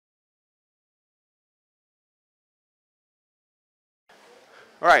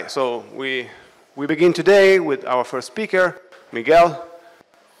All right, so we begin today with our first speaker, Miguel,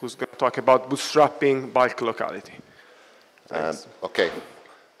 who's going to talk about bootstrapping bulk locality. Okay.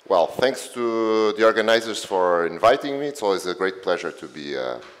 Well, thanks to the organizers for inviting me. It's always a great pleasure to be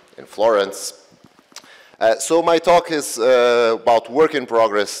in Florence. So my talk is about work in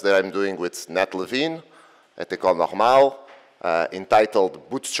progress that I'm doing with Nat Levine at École Normale, entitled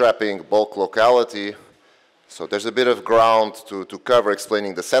Bootstrapping Bulk Locality. So there's a bit of ground to cover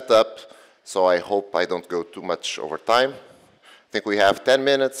explaining the setup, so I hope I don't go too much over time. I think we have 10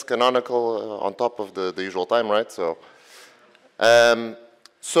 minutes canonical on top of the usual time, right? So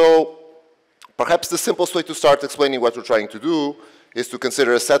perhaps the simplest way to start explaining what we're trying to do is to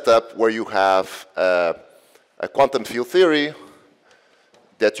consider a setup where you have a quantum field theory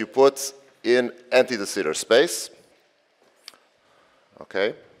that you put in anti-de Sitter space.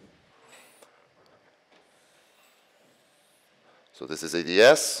 Okay. So this is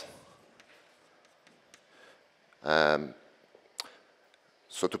ADS.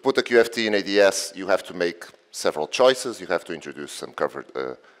 So to put a QFT in ADS, you have to make several choices. You have to introduce some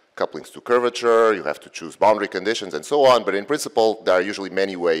couplings to curvature. You have to choose boundary conditions and so on. But in principle, there are usually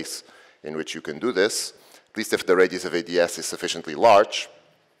many ways in which you can do this, at least if the radius of ADS is sufficiently large.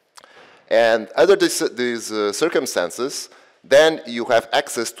 And under these circumstances, then you have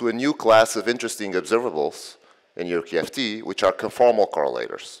access to a new class of interesting observables in your QFT, which are conformal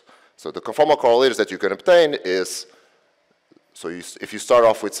correlators. So the conformal correlators that you can obtain is, so if you start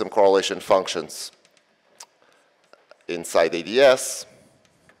off with some correlation functions inside ADS,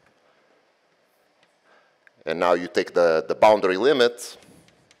 and now you take the boundary limit,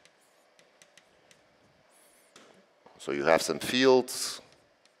 so you have some fields,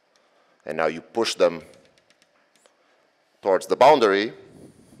 and now you push them towards the boundary,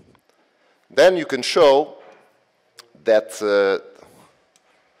 then you can show that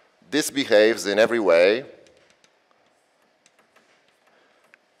this behaves in every way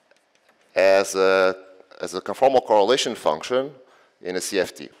as a conformal correlation function in a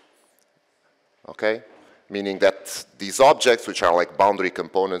CFT. Okay? Meaning that these objects, which are like boundary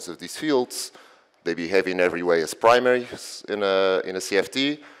components of these fields, they behave in every way as primaries in a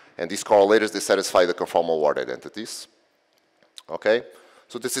CFT, and these correlators, they satisfy the conformal ward identities. Okay?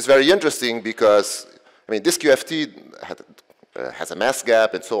 So this is very interesting because, I mean, this QFT has a mass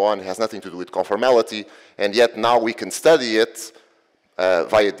gap and so on. It has nothing to do with conformality, and yet now we can study it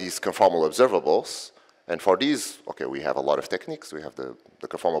via these conformal observables. And for these, okay, we have a lot of techniques. We have the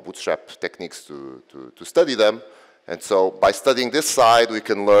conformal bootstrap techniques to study them. And so by studying this side, we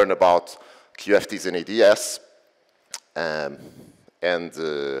can learn about QFTs in ADS.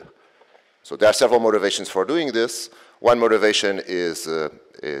 So there are several motivations for doing this. One motivation is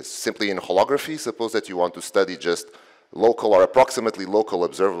simply in holography. Suppose that you want to study just local or approximately local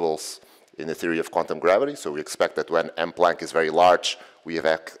observables in the theory of quantum gravity. So we expect that when M Planck is very large, we have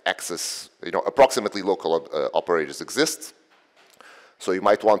access, approximately local operators exist. So you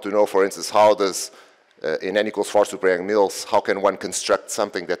might want to know, for instance, how does, in n equals 4 super Young Mills, how can one construct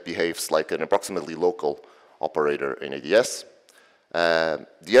something that behaves like an approximately local operator in ADS?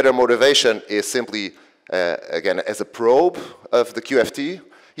 The other motivation is simply, again, as a probe of the QFT.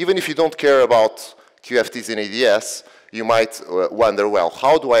 Even if you don't care about QFTs in ADS, you might wonder, well,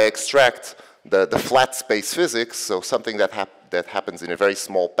 how do I extract the flat space physics, so something that happens in a very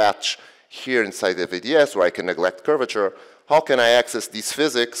small patch here inside of ADS where I can neglect curvature, how can I access these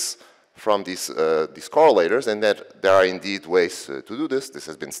physics from these correlators? And that there are indeed ways to do this. This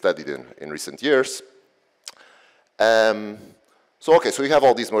has been studied in recent years. So okay, so you have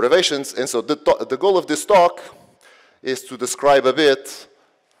all these motivations, and so the goal of this talk is to describe a bit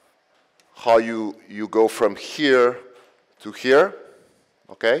how you go from here to here,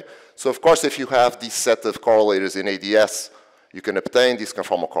 okay? So of course, if you have this set of correlators in ADS, you can obtain these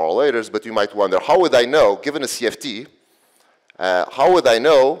conformal correlators, but you might wonder, how would I know, given a CFT, how would I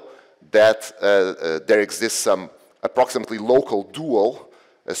know that there exists some approximately local dual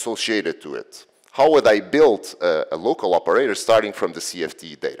associated to it? How would I build a local operator starting from the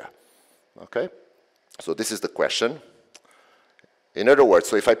CFT data? Okay, so this is the question. In other words,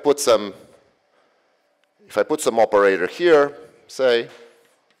 so if I put some operator here, say,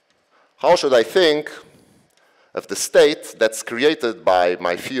 how should I think of the state that's created by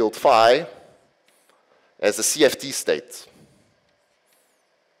my field phi as a CFT state?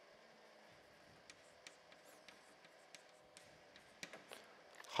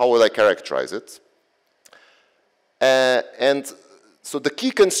 How would I characterize it? And so the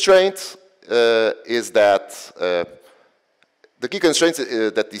key constraint is that The key constraints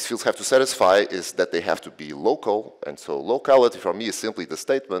that these fields have to satisfy is that they have to be local, and so locality for me is simply the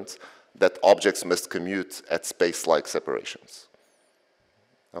statement that objects must commute at space-like separations.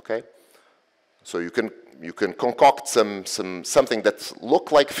 Okay? So you can concoct something that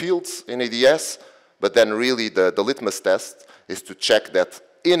look like fields in ADS, but then really the litmus test is to check that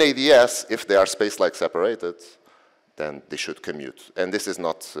in ADS, if they are space-like separated, then they should commute. And this is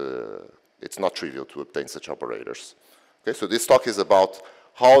not, it's not trivial to obtain such operators. Okay, so this talk is about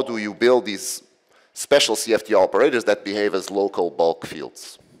how do you build these special CFT operators that behave as local bulk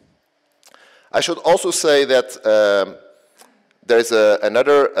fields. I should also say that there's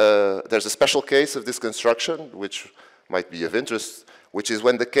a special case of this construction which might be of interest, which is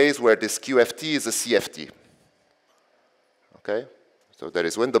when the case where this QFT is a CFT. Okay, so that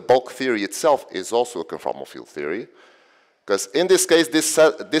is when the bulk theory itself is also a conformal field theory, because in this case this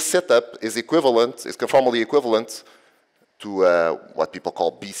setup is equivalent, is conformally equivalent to what people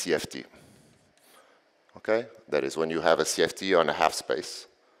call BCFT. Okay, that is when you have a CFT on a half space.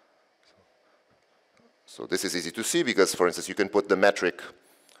 So this is easy to see because, for instance, you can put the metric.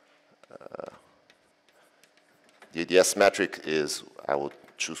 The ADS metric is, I would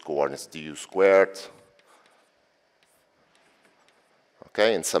choose coordinates du squared.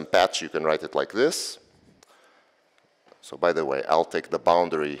 Okay, in some patch you can write it like this. So by the way, I'll take the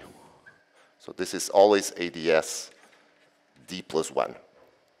boundary. So this is always ADS d plus 1.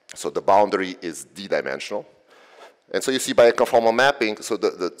 So the boundary is d-dimensional. And so you see by a conformal mapping,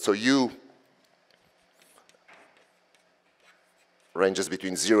 so U ranges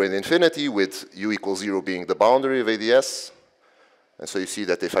between 0 and infinity, with U equals 0 being the boundary of ADS. And so you see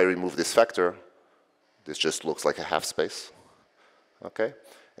that if I remove this factor, this just looks like a half space. Okay?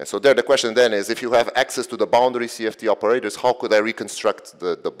 And so there the question then is, if you have access to the boundary CFT operators, how could I reconstruct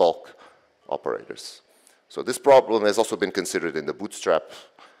the bulk operators? So this problem has also been considered in the Bootstrap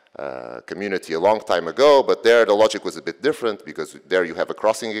community a long time ago, but there the logic was a bit different because there you have a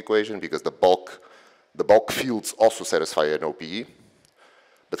crossing equation because the bulk fields also satisfy an OPE.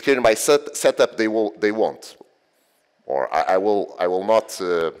 But here in my setup they won't. Or I will not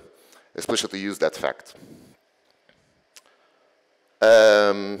explicitly use that fact.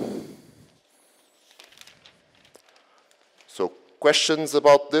 So questions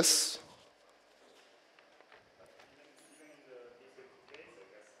about this?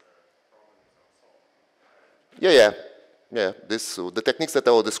 Yeah. The techniques that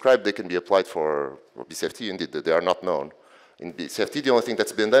I will describe, they can be applied for BCFT. Indeed, they are not known. In BCFT, the only thing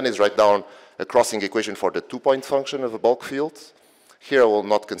that's been done is write down a crossing equation for the two-point function of a bulk field. Here, I will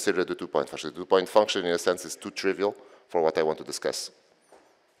not consider the two-point function. The two-point function, in a sense, is too trivial for what I want to discuss.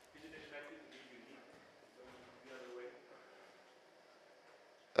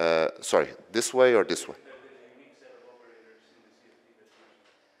 Sorry, this way or this way?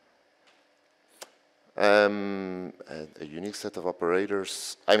 A unique set of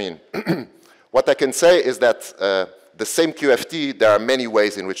operators. I mean, what I can say is that the same QFT, there are many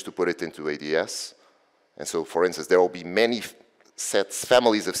ways in which to put it into ADS. And so, for instance, there will be many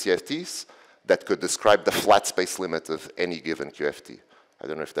families of CFTs that could describe the flat space limit of any given QFT. I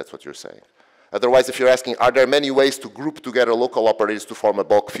don't know if that's what you're saying. Otherwise, if you're asking, are there many ways to group together local operators to form a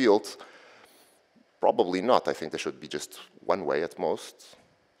bulk field? Probably not. I think there should be just one way at most.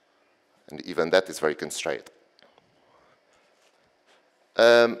 And even that is very constrained.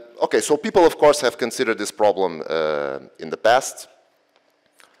 Okay, so people, of course, have considered this problem in the past.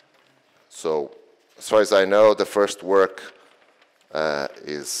 So, as far as I know, the first work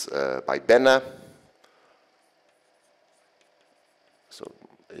is by Benna. So,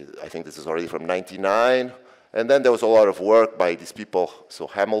 I think this is already from '99. And then there was a lot of work by these people, so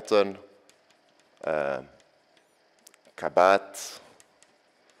Hamilton, Kabat,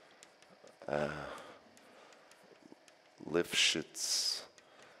 Lifshitz,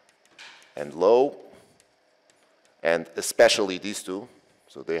 and Lowe, and especially these two.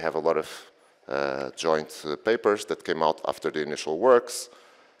 So they have a lot of joint papers that came out after the initial works.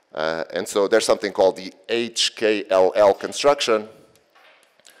 And so there's something called the HKLL construction,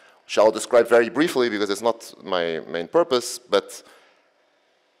 which I'll describe very briefly because it's not my main purpose. But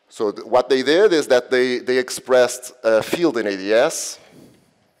so what they did is that they expressed a field in ADS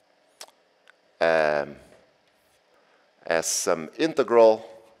as some integral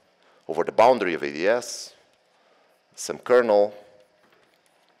over the boundary of ADS, some kernel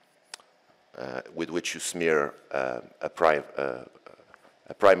with which you smear a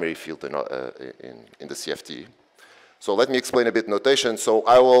primary field in the CFT. So let me explain a bit notation. So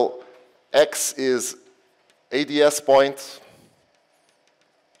I will, X is ADS point,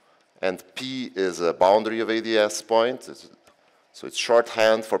 and P is a boundary of ADS point. So it's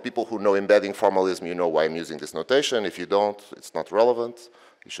shorthand. For people who know embedding formalism, you know why I'm using this notation. If you don't, it's not relevant.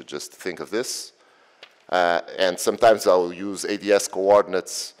 You should just think of this. And sometimes I'll use ADS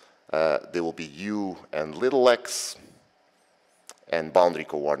coordinates. They will be u and little x. And boundary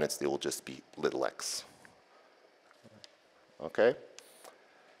coordinates, they will just be little x. Okay?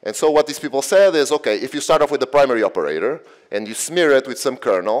 And so what these people said is, okay, if you start off with the primary operator and you smear it with some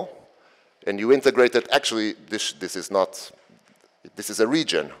kernel and you integrate it, actually, this is not, this is a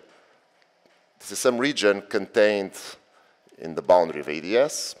region. This is some region contained in the boundary of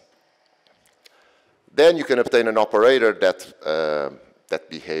ADS. Then you can obtain an operator that, that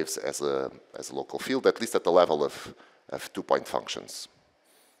behaves as a local field, at least at the level of 2-point functions.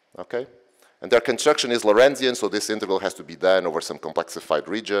 Okay? And their construction is Lorentzian, so this integral has to be done over some complexified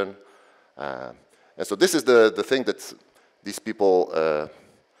region. And so this is the thing that these people,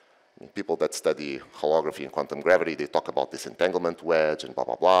 people that study holography and quantum gravity, they talk about this entanglement wedge and blah,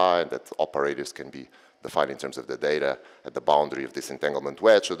 blah, blah, and that operators can be defined in terms of the data at the boundary of this entanglement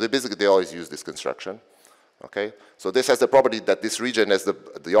wedge. So they always use this construction. Okay? So this has the property that this region, as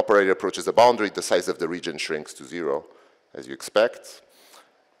the operator approaches the boundary, the size of the region shrinks to 0, as you expect.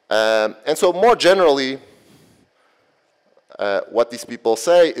 And so more generally, what these people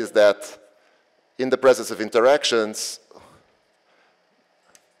say is that in the presence of interactions,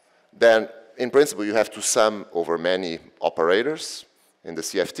 then in principle you have to sum over many operators in the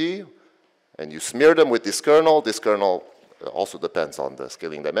CFT, and you smear them with this kernel. This kernel also depends on the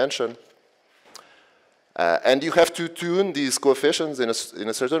scaling dimension. And you have to tune these coefficients in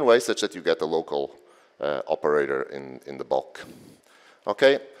a certain way such that you get a local operator in the bulk.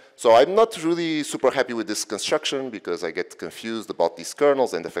 Okay? So I'm not really super happy with this construction because I get confused about these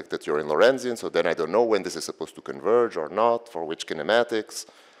kernels and the fact that you're in Lorentzian, so then I don't know when this is supposed to converge or not, for which kinematics.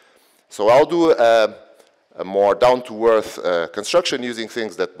 So I'll do a more down-to-earth construction using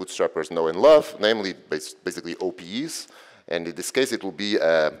things that bootstrappers know and love, namely basically OPEs. And in this case, it will be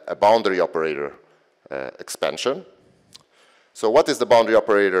a boundary operator expansion. So what is the boundary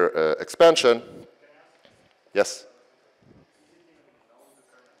operator expansion? Yes?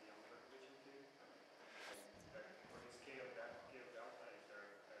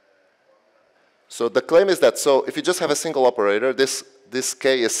 So the claim is that, so if you just have a single operator, this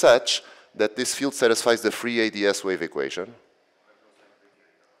K is such that this field satisfies the free ADS wave equation.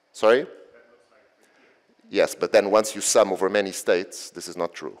 Sorry? Yes, but then once you sum over many states, this is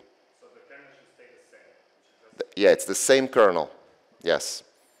not true. So the kernel should stay the same? Yeah, it's the same kernel. Yes.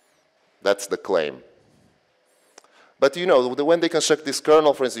 That's the claim. But you know, when they construct this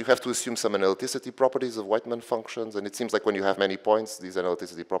kernel, for instance, you have to assume some analyticity properties of Whiteman functions, and it seems like when you have many points, these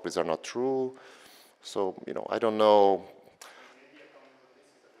analyticity properties are not true. So, you know, I don't know.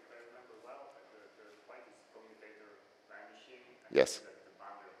 Yes.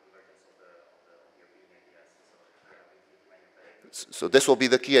 So this will be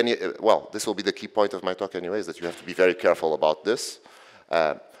the key, well, this will be the key point of my talk anyway, is that you have to be very careful about this.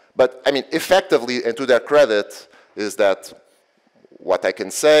 But, I mean, effectively, and to their credit, is that what I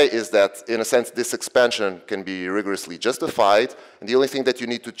can say is that, in a sense, this expansion can be rigorously justified, and the only thing that you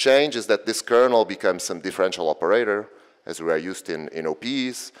need to change is that this kernel becomes some differential operator, as we are used in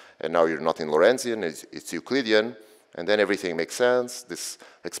OPs, and now you're not in Lorentzian, it's Euclidean, and then everything makes sense. This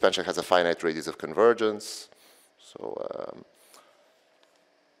expansion has a finite radius of convergence.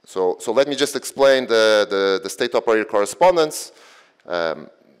 So let me just explain the state operator correspondence.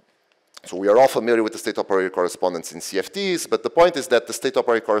 So we are all familiar with the state operator correspondence in CFTs, but the point is that the state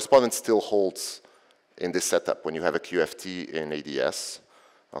operator correspondence still holds in this setup when you have a QFT in ADS.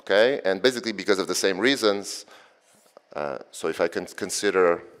 Okay? And basically because of the same reasons, so if I can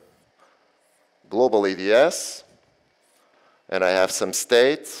consider global ADS, and I have some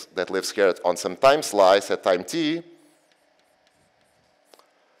state that lives here on some time slice at time t,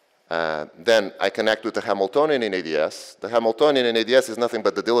 then I connect with the Hamiltonian in ADS. The Hamiltonian in ADS is nothing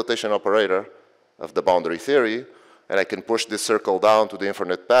but the dilatation operator of the boundary theory, and I can push this circle down to the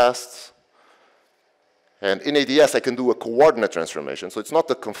infinite past. And in ADS, I can do a coordinate transformation, so it's not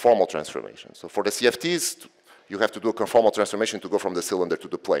a conformal transformation. So for the CFTs, you have to do a conformal transformation to go from the cylinder to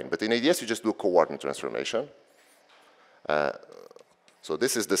the plane. But in ADS, you just do a coordinate transformation. So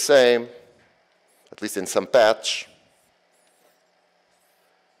this is the same, at least in some patch,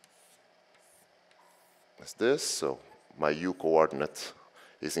 as this. So my U coordinate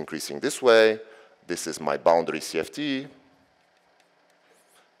is increasing this way. This is my boundary CFT.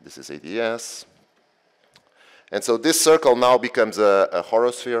 This is ADS. And so this circle now becomes a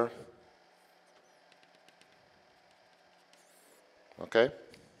horosphere. Okay?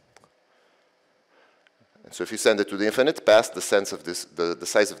 So if you send it to the infinite path, the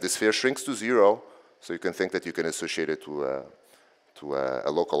size of this sphere shrinks to 0, so you can think that you can associate it to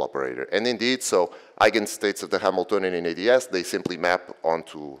a local operator. And indeed, so eigenstates of the Hamiltonian in ADS, they simply map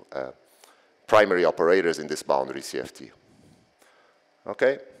onto primary operators in this boundary CFT.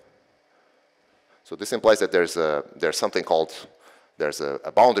 Okay? So this implies that there's something called, there's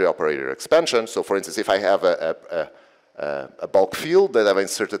a boundary operator expansion. So for instance, if I have a bulk field that I've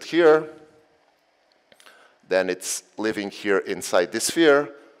inserted here, then it's living here inside this sphere,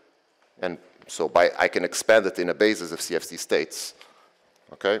 and so I can expand it in a basis of CFT states.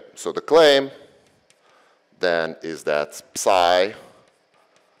 Okay, so the claim then is that psi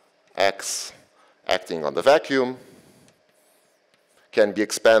x acting on the vacuum can be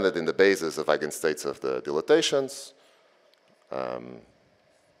expanded in the basis of eigenstates of the dilatations.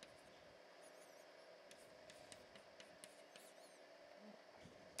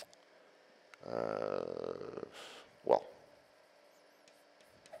 Well,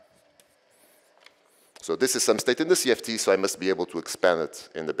 so this is some state in the CFT, so I must be able to expand it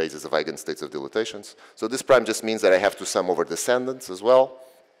in the basis of eigenstates of dilatations. So this prime just means that I have to sum over descendants as well.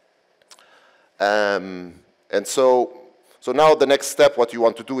 And so now the next step, what you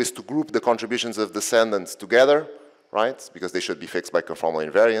want to do is to group the contributions of descendants together, right? Because they should be fixed by conformal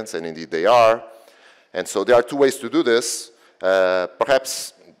invariance, and indeed they are. And so there are two ways to do this.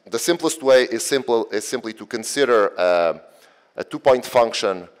 Perhaps the simplest way is simply to consider a two-point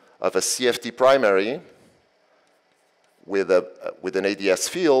function of a CFT primary with an ADS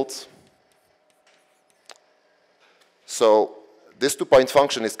field. So this two-point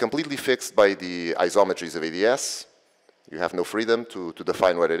function is completely fixed by the isometries of ADS. You have no freedom to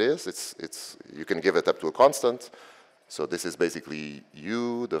define what it is. You can give it up to a constant. So this is basically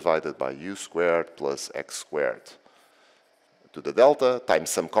u divided by u squared plus x squared to the delta times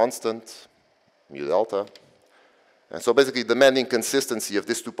some constant, mu delta. And so basically demanding consistency of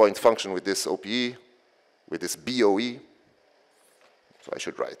this two-point function with this OPE, with this BOE. So I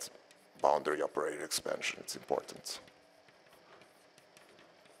should write boundary operator expansion, it's important.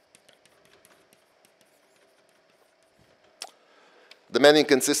 Demanding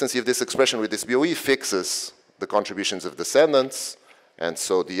consistency of this expression with this BOE fixes the contributions of descendants, and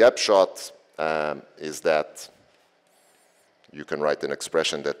so the upshot is that you can write an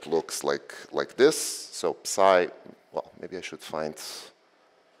expression that looks like this. So psi, well, maybe I should find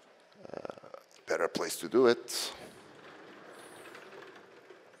a better place to do it.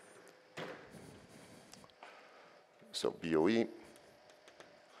 So BOE,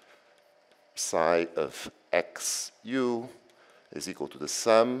 psi of xu is equal to the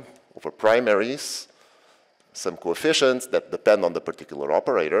sum over primaries, some coefficients that depend on the particular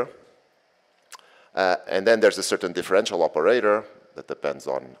operator. And then there's a certain differential operator that depends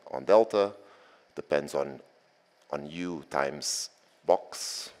on delta, depends on u times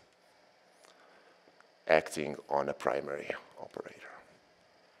box, acting on a primary operator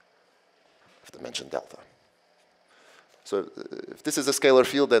of dimension delta. So if this is a scalar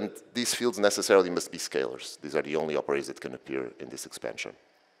field, then these fields necessarily must be scalars. These are the only operators that can appear in this expansion.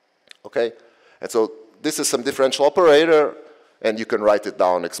 Okay? And so this is some differential operator, and you can write it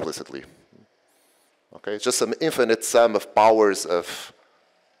down explicitly. Okay, it's just some infinite sum of powers of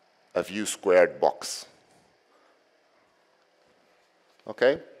u squared box.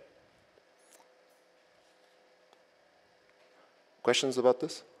 Okay? Questions about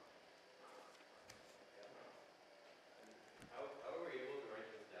this? How are we able to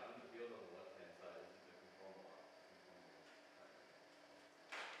write this down? The field on the left-hand side is the conformal.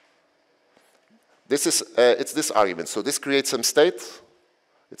 This is, it's this argument. So this creates some state.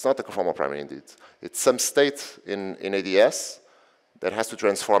 It's not a conformal primary indeed. It's some state in ADS that has to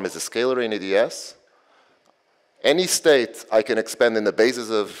transform as a scalar in ADS. Any state I can expand in the basis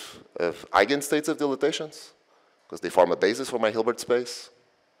of eigenstates of dilatations, because they form a basis for my Hilbert space.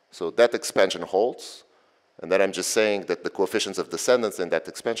 So that expansion holds. And then I'm just saying that the coefficients of descendants in that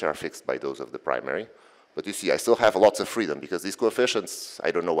expansion are fixed by those of the primary. But you see, I still have lots of freedom, because these coefficients,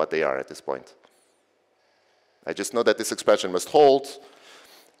 I don't know what they are at this point. I just know that this expansion must hold.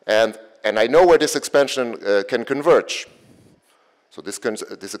 And I know where this expansion can converge. So this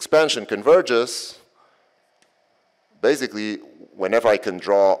expansion converges basically whenever I can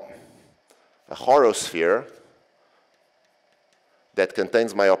draw a horosphere that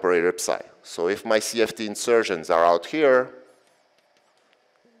contains my operator psi. So if my CFT insertions are out here,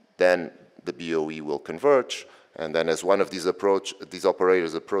 then the BOE will converge. And then as one of these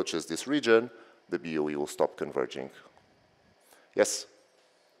operators approaches this region, the BOE will stop converging. Yes?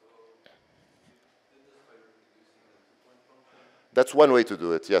 So you did this by reducing the two-point function? That's one way to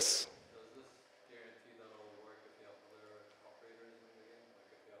do it, yes. Does this guarantee that all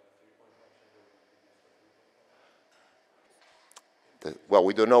Well,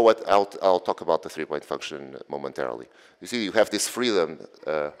 we don't know what, I'll talk about the three-point function momentarily. You see, you have this freedom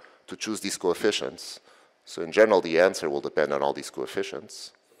to choose these coefficients. So in general, the answer will depend on all these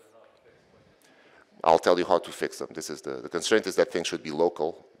coefficients. I'll tell you how to fix them. This is the constraint is that things should be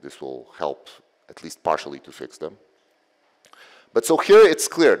local. This will help at least partially to fix them. But so here it's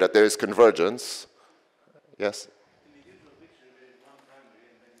clear that there is convergence. Yes? In the usual picture, there is one primary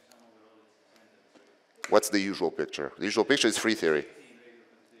and then you sum over all its descendants. What's the usual picture? The usual picture is free theory.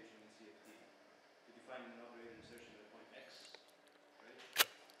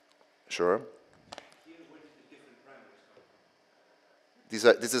 Sure.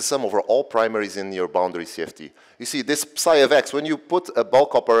 This is sum over all primaries in your boundary CFT. You see, this psi of x, when you put a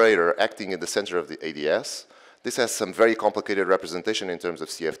bulk operator acting in the center of the ADS, this has some very complicated representation in terms of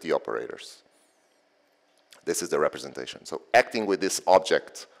CFT operators. This is the representation. So acting with this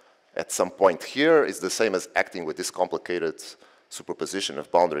object at some point here is the same as acting with this complicated superposition of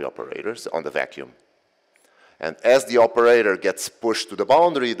boundary operators on the vacuum. And as the operator gets pushed to the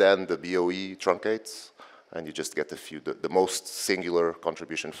boundary, then the BOE truncates, and you just get the most singular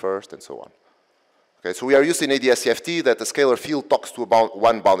contribution first, and so on. Okay, so we are using ADS-CFT that the scalar field talks to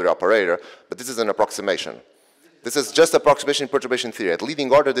one boundary operator, but this is an approximation. This is just approximation in perturbation theory. At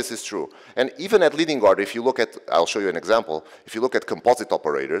leading order, this is true. And even at leading order, if you look at, I'll show you an example, if you look at composite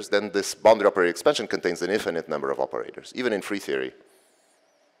operators, then this boundary operator expansion contains an infinite number of operators, even in free theory.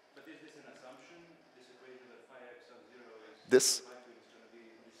 But is this an assumption, this equation that phi x sub 0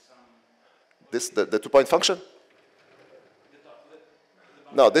 is the two-point function?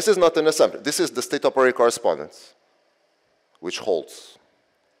 No, this is not an assumption. This is the state operator correspondence, which holds.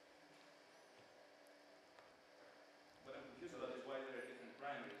 But I'm confused about why there are different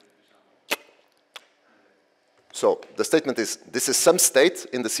primaries that you sum. So the statement is, this is some state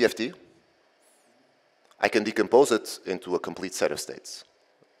in the CFT. I can decompose it into a complete set of states.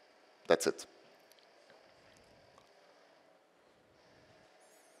 That's it.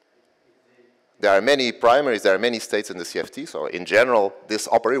 There are many primaries, there are many states in the CFT, so in general, this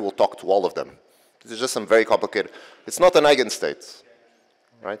operator will talk to all of them. This is just some very complicated, it's not an eigenstate,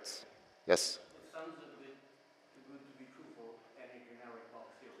 right? Yes? It sounds a bit too good to be true for any generic Bob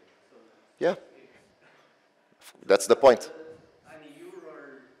theory. So yeah, that's the point. I mean, you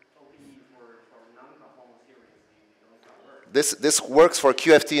are talking for non-conformal theories, they don't converge. This works for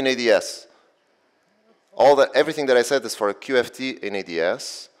QFT and ADS. Everything that I said is for QFT and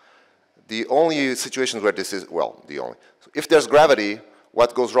ADS. The only situations where this is, well, the only. If there's gravity,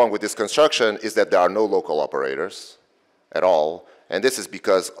 what goes wrong with this construction is that there are no local operators at all. And this is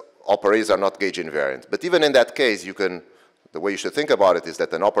because operators are not gauge invariant. But even in that case, you can, the way you should think about it is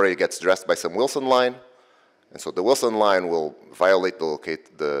that an operator gets dressed by some Wilson line. And so the Wilson line will violate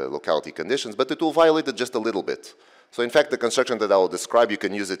the locality conditions, but it will violate it just a little bit. So in fact, the construction that I will describe, you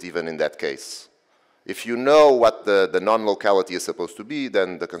can use it even in that case. If you know what the non-locality is supposed to be,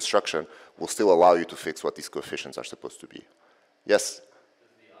 then the construction will still allow you to fix what these coefficients are supposed to be. Yes? Does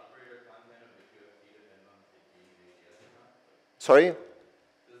the operator content of the QFT depend on the B and ADS or not? Sorry?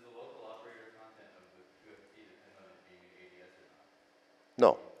 Does the local operator content of the QFT depend on it being an ADS or not?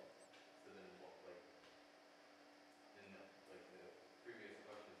 No. So then, in the previous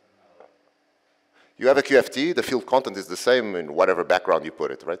question somehow, You have a QFT, the field content is the same in whatever background you put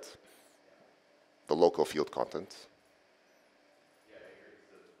it, right? The local field content. yeah, I agree.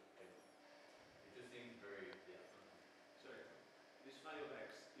 So, it just seems very, Sorry, this phi of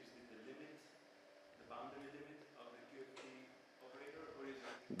x, is it the limit, the boundary limit of the QFT operator, or is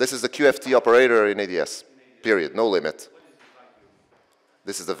it? This is the QFT operator in ADS, period, no limit. What is the vacuum?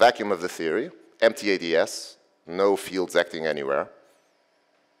 This is the vacuum of the theory, empty ADS, no fields acting anywhere.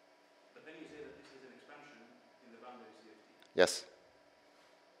 But then you say that this is an expansion in the boundary CFT. Yes?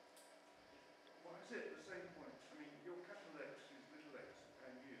 Well, I say at the same point, I mean, your capital X is little x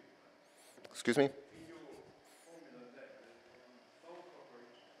and u. Excuse me? In your formula there, bulk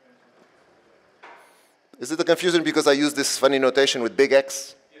operator depends on the capital X. Is it a confusion because I use this funny notation with big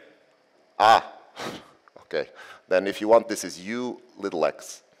X? Yeah. Ah, okay. Then if you want, this is u little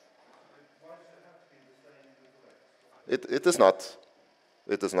x. Why does it have to be the same little x? It is not.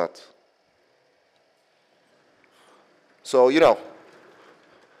 It is not. So, you know,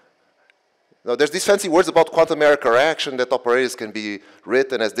 now, there's these fancy words about quantum error correction that operators can be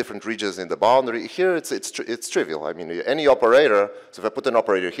written as different regions in the boundary. Here, it's trivial. I mean, any operator, so if I put an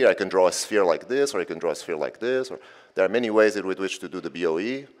operator here, I can draw a sphere like this, or I can draw a sphere like this, or there are many ways with which to do the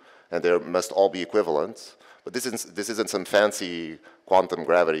BOE, and they must all be equivalent. But this isn't some fancy quantum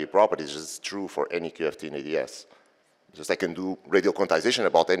gravity property. It's just true for any QFT in ADS. Just I can do radial quantization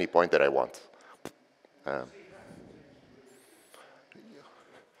about any point that I want.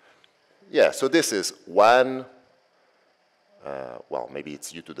 yeah, so this is 1, well, maybe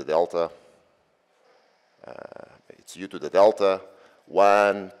it's u to the delta. It's u to the delta,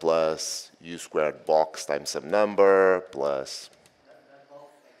 1 plus u squared box times some number plus.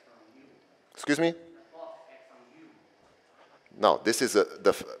 Excuse me? No, this is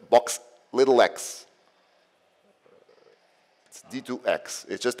the box little x. It's d2x.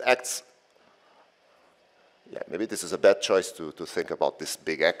 It just acts. Yeah, maybe this is a bad choice to think about this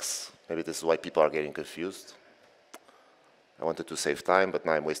big X. Maybe this is why people are getting confused. I wanted to save time, but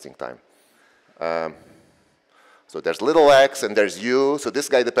now I'm wasting time. So there's little x and there's u. So this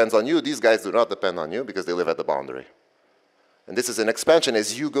guy depends on u. These guys do not depend on u because they live at the boundary. And this is an expansion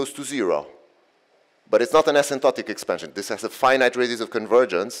as u goes to 0. But it's not an asymptotic expansion. This has a finite radius of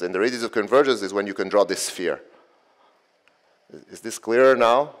convergence, and the radius of convergence is when you can draw this sphere. Is this clearer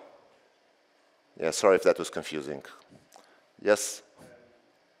now? Yeah, sorry if that was confusing. Yes?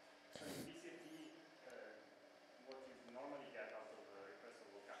 So in BCFT, what you normally get out of the request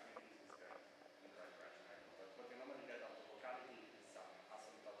of locality is the indirect direction, but what you normally get out of locality is some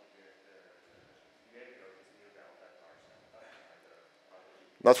asymptotic behavior is near the outlet large.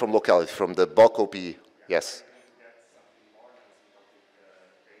 Not from locality, from the bulk OP, yes.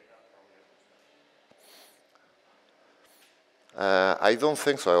 I don't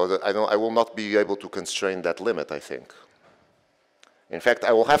think so. I will not be able to constrain that limit, I think. In fact,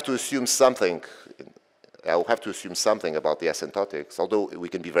 I will have to assume something. I will have to assume something about the asymptotics, although we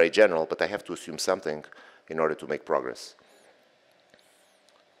can be very general, but I have to assume something in order to make progress.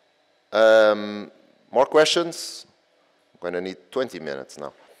 More questions? I'm going to need 20 minutes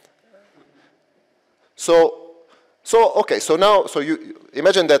now. Okay, so now, you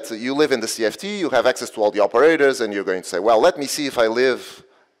imagine that you live in the CFT, you have access to all the operators, and you're going to say, well, let me see if I live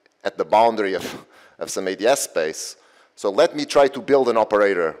at the boundary of some ADS space. So let me try to build an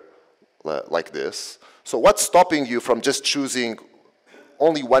operator like this. So what's stopping you from just choosing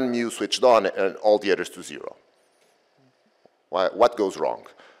only one mu switched on and all the others to 0? What goes wrong?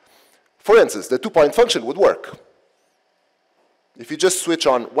 For instance, the two-point function would work. If you just switch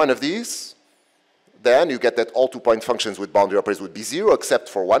on one of these, then you get that all two-point functions with boundary operators would be 0 except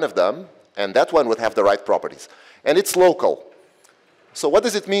for one of them, and that one would have the right properties. And it's local. So what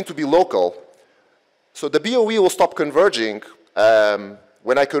does it mean to be local? So the BOE will stop converging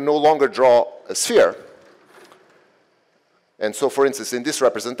when I can no longer draw a sphere. And so, for instance, in this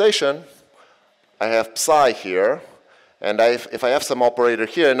representation, I have psi here, and if I have some operator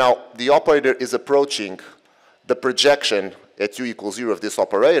here, now the operator is approaching the projection at u equals 0 of this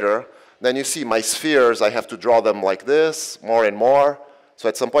operator, then you see my spheres, I have to draw them like this, more and more. So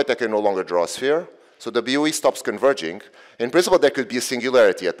at some point, I can no longer draw a sphere. So the BOE stops converging. In principle, there could be a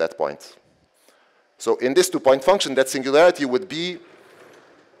singularity at that point. So in this two-point function, that singularity would be,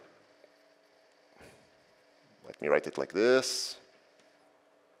 let me write it like this.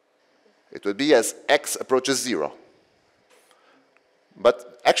 It would be as x approaches 0.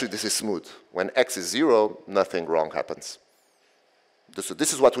 But actually, this is smooth. When x is 0, nothing wrong happens. So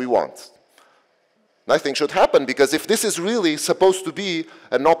this is what we want. Nothing should happen, because if this is really supposed to be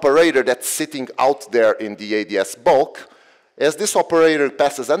an operator that's sitting out there in the ADS bulk, as this operator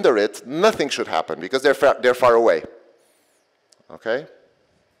passes under it, nothing should happen, because they're far away. Okay?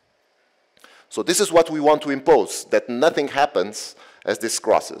 So this is what we want to impose, that nothing happens as this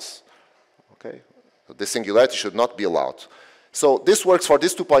crosses. Okay? So this singularity should not be allowed. So this works for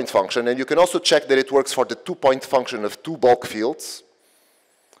this two-point function, and you can also check that it works for the two-point function of two bulk fields.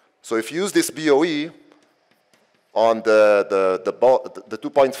 So if you use this BOE on the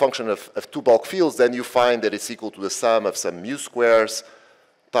two-point function of two bulk fields, then you find that it's equal to the sum of some mu squares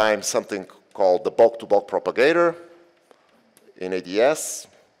times something called the bulk-to-bulk propagator in ADS.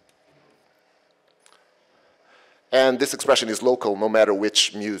 And this expression is local no matter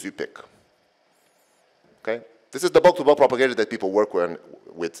which mu's you pick. Okay? This is the bulk-to-bulk propagator that people work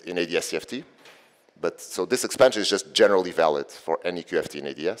with in ADS CFT. But so this expansion is just generally valid for any QFT in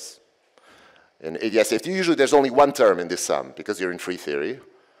ADS. In ADS CFT, usually there's only one term in this sum because you're in free theory.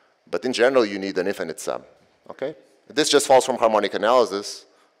 But in general, you need an infinite sum. Okay? This just falls from harmonic analysis.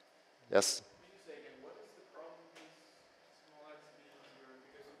 Yes? What is the problem with small x being 0?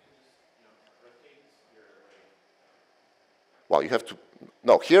 Because you can just rotate your array. Well, you have to.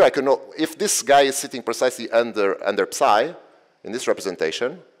 No, here I can know if this guy is sitting precisely under psi in this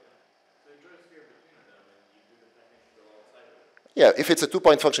representation. Yeah, if it's a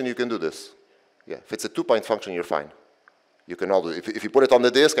two-point function, you can do this. Yeah, if it's a two-point function, you're fine. You can all do it. If you put it on the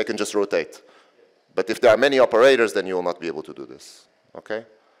disk, I can just rotate. But if there are many operators, then you will not be able to do this. Okay?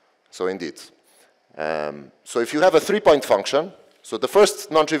 So indeed. So if you have a three-point function, So the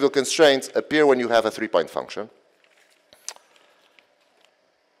first non-trivial constraints appear when you have a three-point function.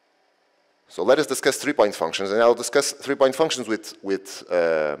 So let us discuss three-point functions, and I'll discuss three-point functions with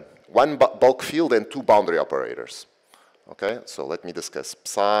one bulk field and two boundary operators. Okay, so let me discuss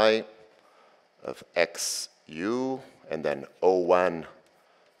psi of xu, and then O1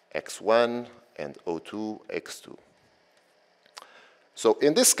 x1 and O2 x2. So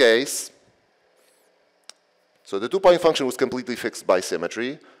in this case, so the two-point function was completely fixed by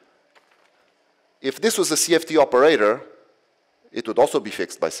symmetry. If this was a CFT operator, it would also be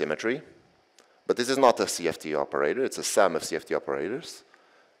fixed by symmetry. But this is not a CFT operator, it's a sum of CFT operators.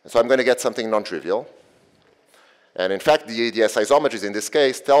 And so I'm going to get something non-trivial. And in fact, the ADS isometries in this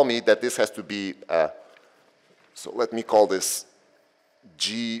case tell me that this has to be, so let me call this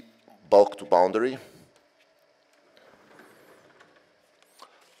G bulk to boundary.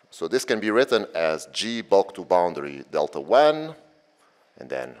 So this can be written as G bulk to boundary delta 1, and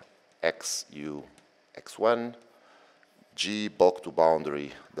then XU x1, G bulk to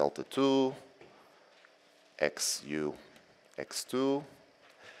boundary delta 2, XU x2.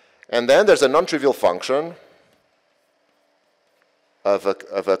 And then there's a non-trivial function of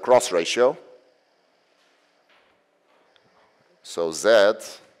a cross ratio. So Z,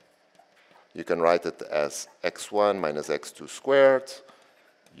 you can write it as x1 minus x2 squared,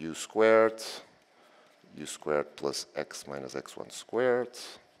 u squared plus x minus x1 squared,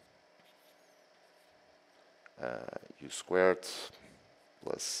 u squared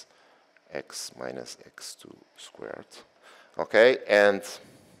plus x minus x2 squared. Okay, and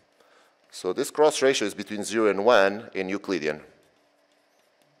so this cross ratio is between 0 and 1 in Euclidean.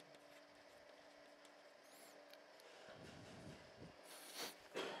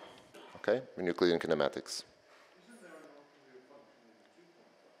 Okay, in Euclidean kinematics. Isn't there an non-trivial function in the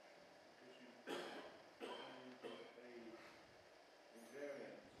two-point function? Because you've got a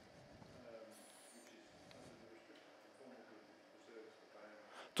invariant which is under the restriction conformable preserves the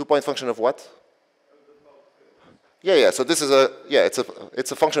bound. Two-point function of what? Of the bulk field. Yeah. So this is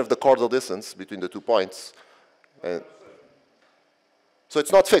it's a function of the chordal distance between the 2 points. So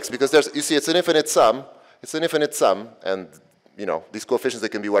it's not fixed because you see, it's an infinite sum. It's an infinite sum, and these coefficients, they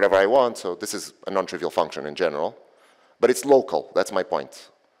can be whatever I want. So this is a non-trivial function in general, but it's local. That's my point.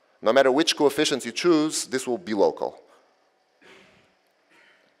 No matter which coefficients you choose, this will be local.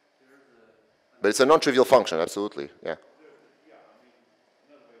 But it's a non-trivial function, absolutely. Yeah.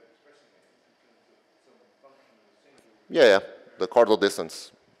 Yeah, the chordal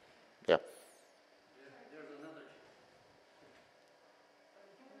distance. Yeah.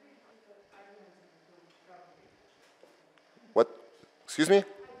 What? Excuse me?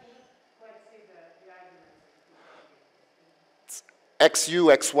 It's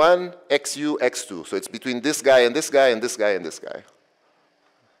XU, X1, XU, X2. So it's between this guy and this guy and this guy and this guy.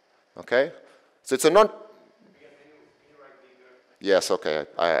 Okay? So it's a non... Yes, okay,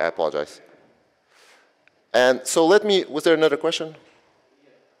 I apologize. And so let me, was there another question?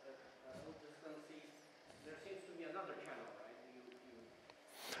 There seems to be another channel,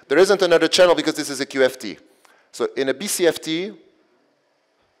 right? There isn't another channel because this is a QFT. So in a BCFT,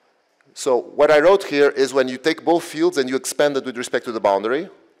 so what I wrote here is when you take both fields and you expand it with respect to the boundary.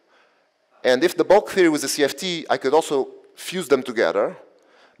 And if the bulk theory was a CFT, I could also fuse them together.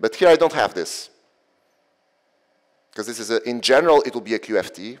 But here I don't have this. Because this is in general, it will be a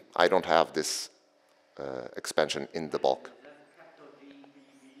QFT. I don't have this expansion in the bulk.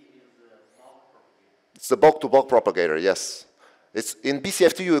 It's the bulk-to-bulk propagator, yes. It's in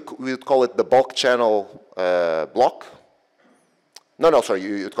BCFT, we would call it the bulk channel block. No, sorry,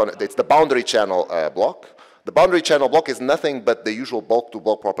 you'd call it's the boundary channel block. The boundary channel block is nothing but the usual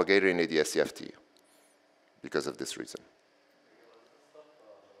bulk-to-bulk propagator in ADS-CFT because of this reason.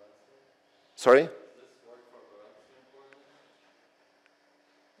 Sorry?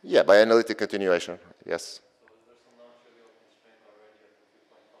 Yeah, by analytic continuation, yes. So is there some non-trivial constraint already at the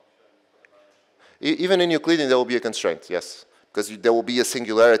two-point function for the dimension? Even in Euclidean, there will be a constraint, yes. Because there will be a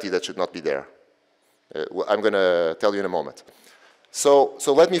singularity that should not be there. I'm going to tell you in a moment. So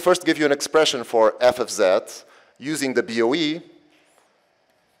let me first give you an expression for f of z using the BOE.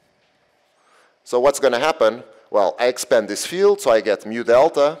 So what's going to happen? Well, I expand this field, so I get mu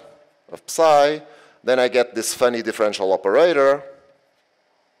delta of psi. Then I get this funny differential operator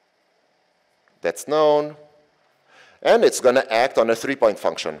that's known. And it's going to act on a three-point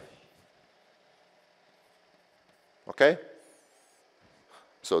function. Okay?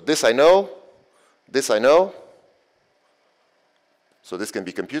 So this I know, this I know. So this can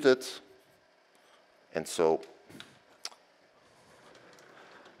be computed. And so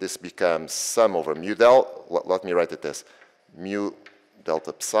this becomes sum over mu del. Let me write it this. mu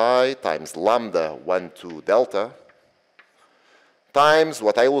delta psi times lambda 1, 2 delta times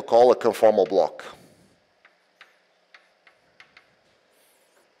what I will call a conformal block.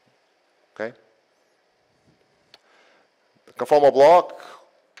 Okay? The conformal block,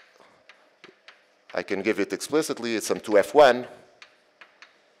 I can give it explicitly, it's some 2f1.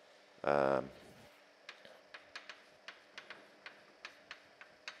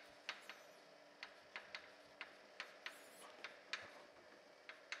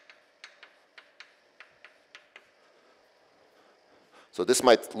 So this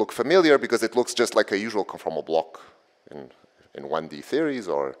might look familiar because it looks just like a usual conformal block in 1D theories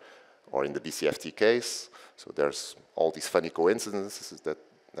or in the BCFT case. So there's all these funny coincidences that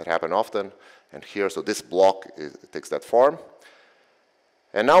happen often. And here, so this block takes that form.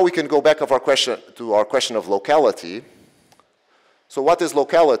 And now we can go back to our question of locality. So what is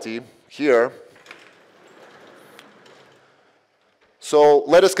locality here? So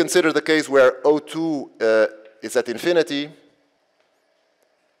let us consider the case where O2 is at infinity.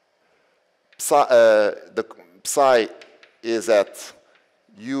 The psi is at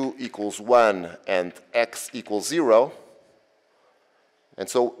u equals 1 and x equals 0. And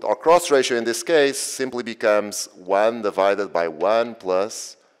so our cross ratio in this case simply becomes 1 divided by 1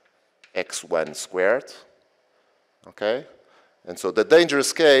 plus x1 squared. Okay? And so the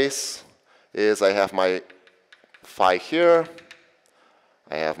dangerous case is I have my phi here,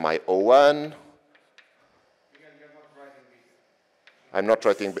 I have my O1. I'm not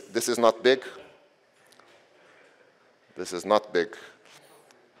writing, this is not big. This is not big.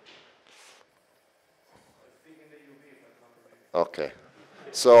 Okay.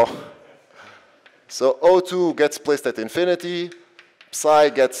 So O2 gets placed at infinity, psi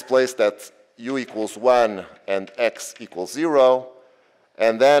gets placed at u equals 1 and x equals 0.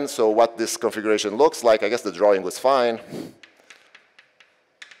 And then, so what this configuration looks like, I guess the drawing was fine.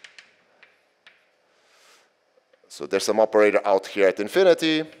 So there's some operator out here at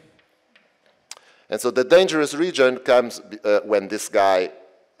infinity. And so the dangerous region comes when this guy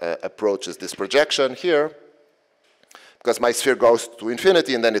approaches this projection here, because my sphere goes to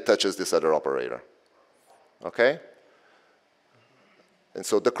infinity and then it touches this other operator. Okay? And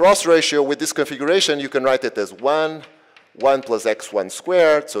so the cross ratio with this configuration, you can write it as 1 plus x1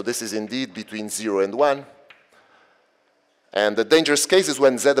 squared. So this is indeed between 0 and 1. And the dangerous case is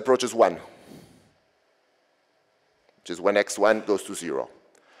when z approaches 1. Which is when x1 goes to 0.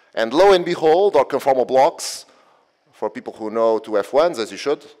 And lo and behold, our conformal blocks, for people who know 2f1s, as you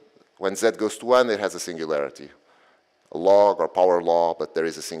should, when z goes to 1, it has a singularity. A log or power law, but there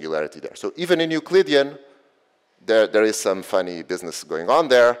is a singularity there. So even in Euclidean, there is some funny business going on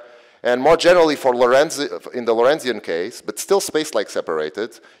there. And more generally, in the Lorentzian case, but still space-like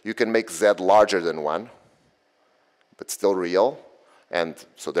separated, you can make z larger than 1, but still real. And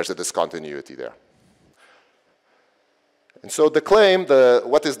so there's a discontinuity there. And so the claim,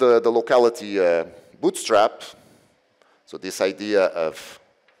 what is the locality bootstrap? So this idea of,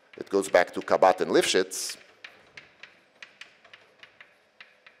 it goes back to Kabat and Lifshitz.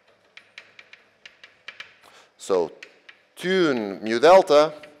 So tune mu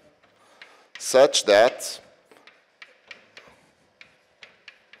delta such that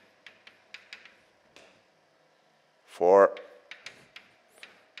for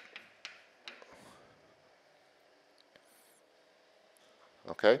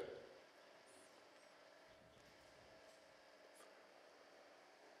okay.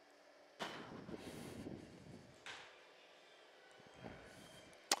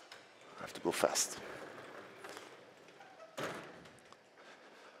 I have to go fast.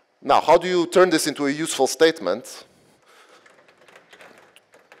 Now, how do you turn this into a useful statement?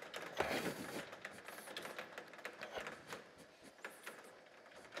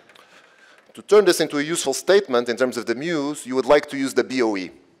 To turn this into a useful statement in terms of the mu's, you would like to use the BOE.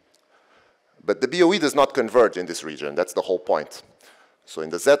 But the BOE does not converge in this region. That's the whole point. So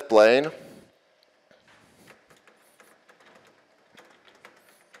in the z-plane,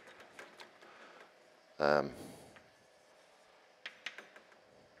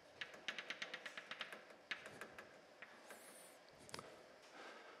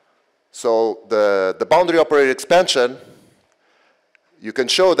 so the boundary operator expansion, you can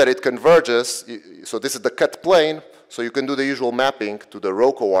show that it converges. So this is the cut plane. So you can do the usual mapping to the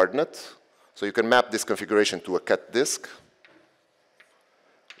rho coordinate. So you can map this configuration to a cut disk,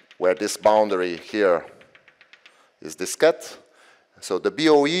 where this boundary here is this cut. So the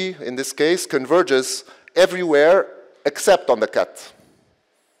BOE, in this case, converges everywhere except on the cut.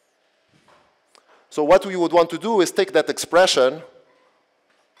 So what we would want to do is take that expression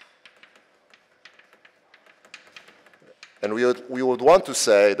And we would want to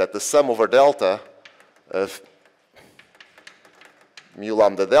say that the sum over delta of mu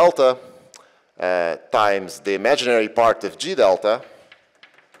lambda delta times the imaginary part of G delta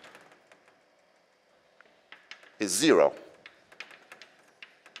is 0.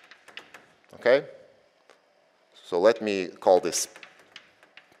 Okay? So let me call this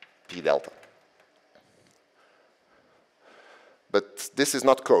P delta. But this is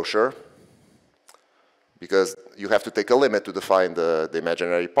not kosher, because you have to take a limit to define the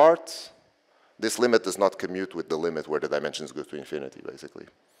imaginary part. This limit does not commute with the limit where the dimensions go to infinity, basically.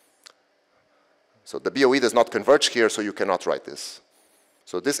 So the BOE does not converge here, so you cannot write this.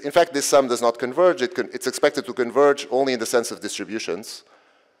 So this, in fact, this sum does not converge. It's expected to converge only in the sense of distributions,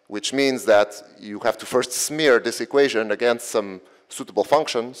 which means that you have to first smear this equation against some suitable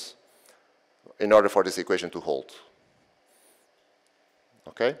functions in order for this equation to hold.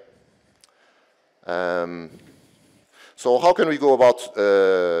 Okay? So how can we go about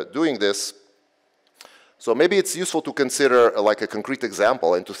doing this? So maybe it's useful to consider like a concrete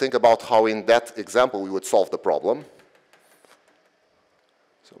example and to think about how in that example we would solve the problem.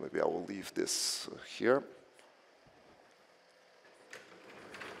 So maybe I will leave this here.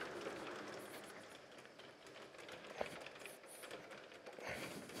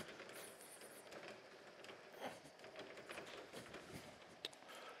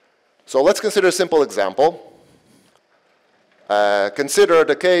 So let's consider a simple example. Consider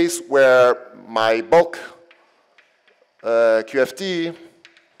the case where my bulk QFT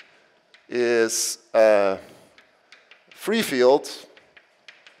is a free field,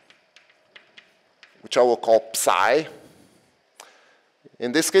 which I will call psi.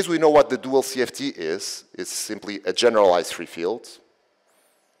 In this case, we know what the dual CFT is. It's simply a generalized free field.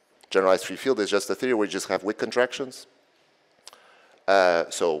 Generalized free field is just a theory where you just have Wick contractions.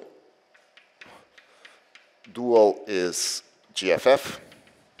 So dual is GFF.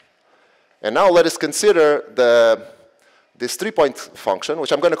 And now let us consider this 3-point function,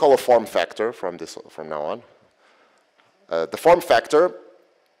 which I'm going to call a form factor from now on. The form factor,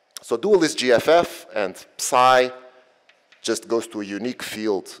 so dual is GFF, and psi just goes to a unique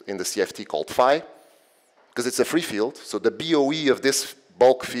field in the CFT called phi, because it's a free field. So the BOE of this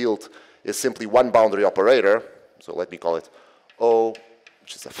bulk field is simply one boundary operator. So let me call it O,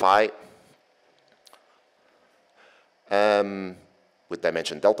 which is a phi, with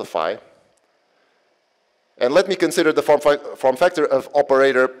dimension delta phi. And let me consider the form factor of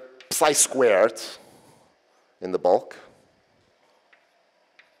operator psi squared in the bulk.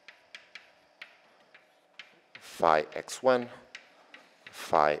 Phi x1,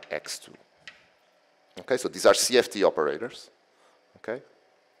 phi x2. Okay, so these are CFT operators. Okay.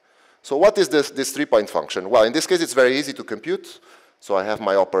 So what is this 3-point function? Well, in this case, it's very easy to compute. So I have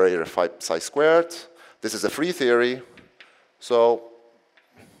my operator psi squared. This is a free theory. So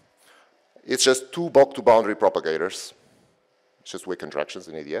it's just two bulk-to-boundary propagators. It's just Wick contractions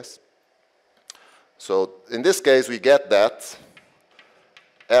in ADS. So in this case, we get that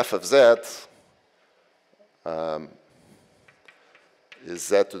f of z is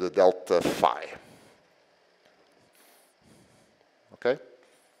z to the delta phi. Okay?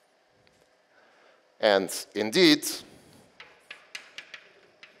 And indeed,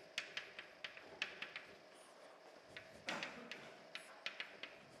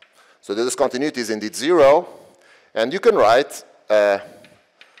 so the discontinuity is indeed 0, and you can write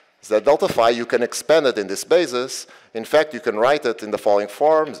z delta phi, you can expand it in this basis. In fact, you can write it in the following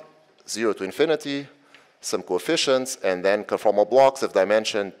form, 0 to infinity, some coefficients, and then conformal blocks of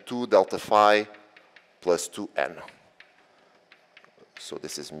dimension 2 delta phi plus 2n. So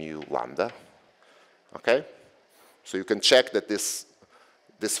this is mu lambda. Okay? So you can check that this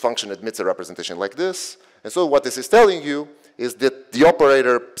function admits a representation like this. And so what this is telling you is that the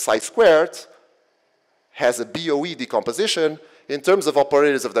operator psi squared has a BOE decomposition in terms of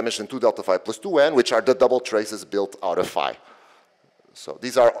operators of dimension 2 delta phi plus 2n, which are the double traces built out of phi. So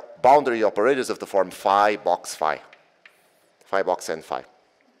these are boundary operators of the form phi box phi. Phi box and phi.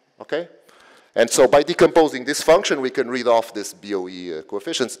 Okay? And so by decomposing this function, we can read off this BOE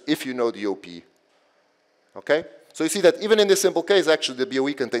coefficients if you know the OP. Okay? So you see that even in this simple case, actually the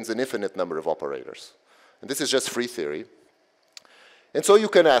BOE contains an infinite number of operators. And this is just free theory. And so you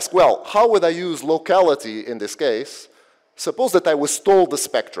can ask, well, how would I use locality in this case? Suppose that I was told the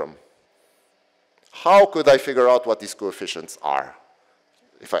spectrum. How could I figure out what these coefficients are?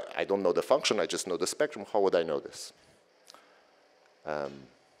 If I don't know the function, I just know the spectrum, how would I know this?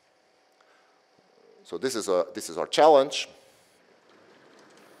 So this is our challenge.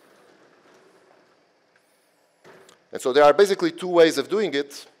 And so there are basically two ways of doing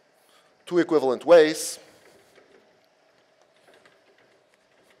it, two equivalent ways.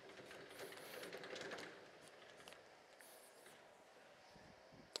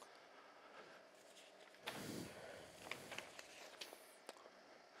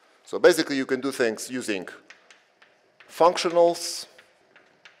 So basically, you can do things using functionals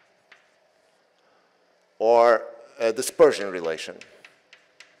or a dispersion relation.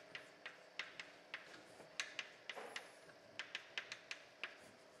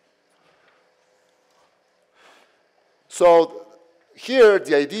 So here,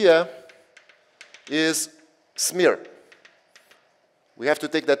 the idea is smear. We have to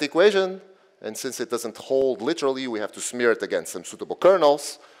take that equation, and since it doesn't hold literally, we have to smear it against some suitable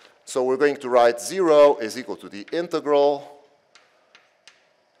kernels. So we're going to write 0 is equal to the integral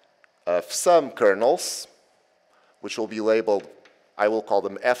of some kernels, which will be labeled, I will call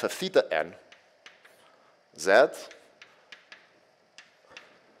them f of theta n, z.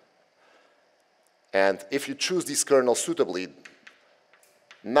 And if you choose these kernels suitably,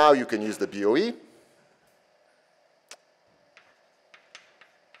 now you can use the BOE.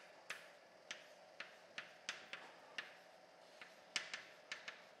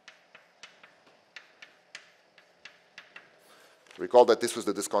 Recall that this was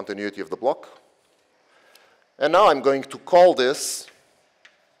the discontinuity of the block. And now I'm going to call this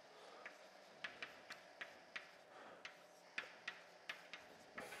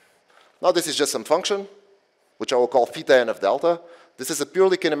now this is just some function, which I will call theta n of delta. This is a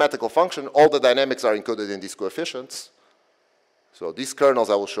purely kinematical function. All the dynamics are encoded in these coefficients. So these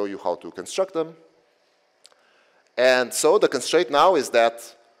kernels, I will show you how to construct them. And so the constraint now is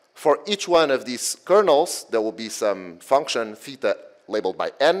that for each one of these kernels, there will be some function theta labeled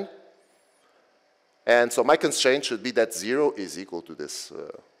by n. And so my constraint should be that 0 is equal to this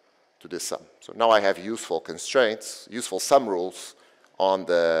sum. So now I have useful constraints, useful sum rules on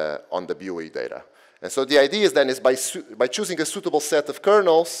the BOE data. And so the idea is then is by choosing a suitable set of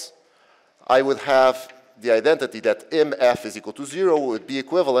kernels, I would have the identity that mf is equal to 0 would be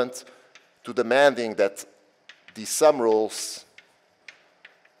equivalent to demanding that the sum rules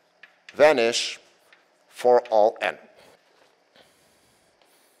vanish for all n.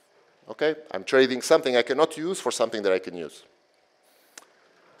 Okay, I'm trading something I cannot use for something that I can use.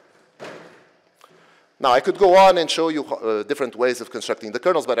 Now, I could go on and show you different ways of constructing the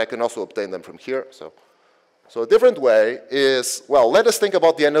kernels, but I can also obtain them from here. So a different way is, well, let us think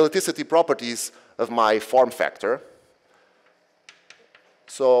about the analyticity properties of my form factor.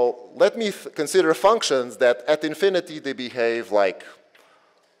 So let me consider functions that at infinity they behave like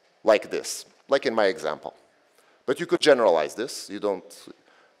this, like in my example. But you could generalize this.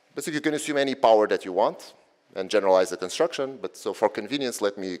 Basically, you can assume any power that you want and generalize the construction. But so for convenience,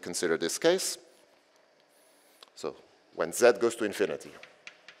 let me consider this case. So when z goes to infinity.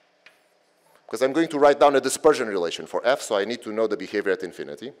 Because I'm going to write down a dispersion relation for f, so I need to know the behavior at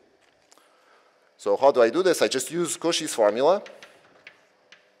infinity. So how do I do this? I just use Cauchy's formula.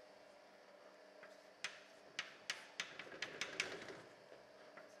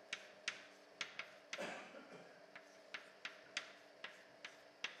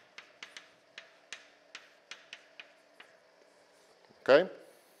 Okay?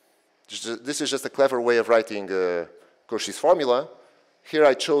 This is just a clever way of writing Cauchy's formula. Here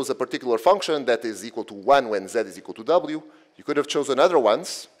I chose a particular function that is equal to 1 when z is equal to w. You could have chosen other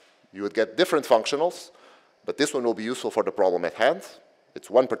ones. You would get different functionals, but this one will be useful for the problem at hand. It's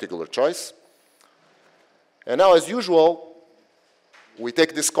one particular choice. And now, as usual, we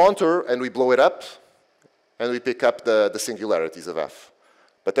take this contour and we blow it up, and we pick up the singularities of f.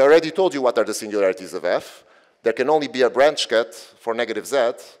 But I already told you what are the singularities of f. There can only be a branch cut for negative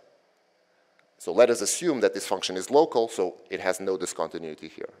z. So let us assume that this function is local, so it has no discontinuity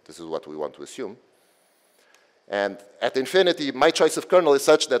here. This is what we want to assume. And at infinity, my choice of kernel is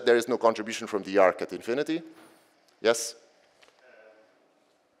such that there is no contribution from the arc at infinity. Yes?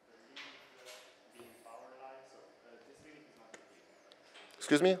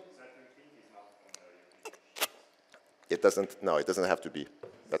 Excuse me? It doesn't, no, it doesn't have to be.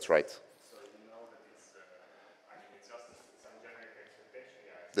 That's right. So you know that it's, I mean, it's just some generic expectation,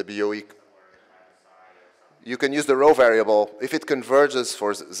 yeah. The BOE. You can use the row variable. If it converges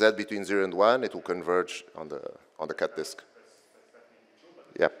for z between 0 and 1, it will converge on the cut disk. That's definitely true,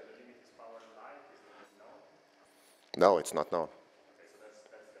 but Yeah. the limit is power light, is it known? No, it's not known. Okay, so that's the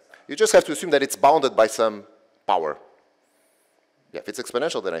sum. You just have to assume that it's bounded by some power. Yeah, if it's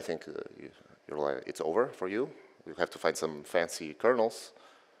exponential, then I think it's over for you. You have to find some fancy kernels.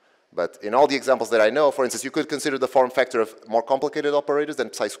 But in all the examples that I know, for instance, you could consider the form factor of more complicated operators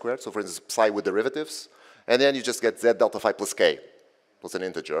than psi squared. So for instance, psi with derivatives. And then you just get z delta phi plus k, plus an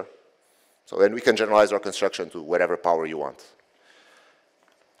integer. So then we can generalize our construction to whatever power you want.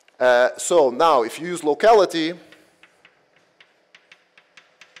 So now, if you use locality,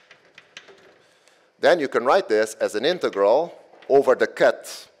 then you can write this as an integral over the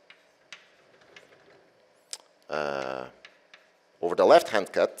cut over the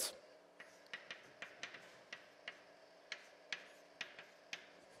left-hand cut,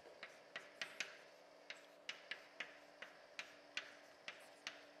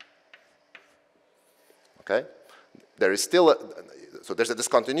 okay, there is still so there's a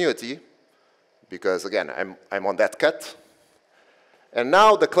discontinuity because again I'm on that cut, and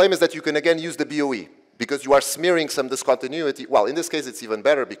now the claim is that you can again use the BOE because you are smearing some discontinuity. Well, in this case it's even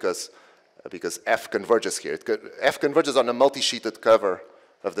better because F converges here. F converges on a multi-sheeted cover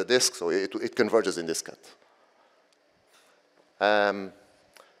of the disk, so it converges in this cut. And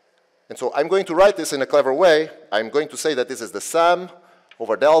so I'm going to write this in a clever way. I'm going to say that this is the sum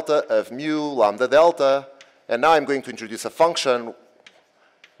over delta of mu lambda delta, and now I'm going to introduce a function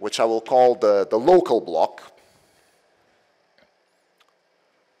which I will call the local block.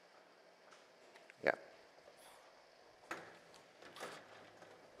 Yeah.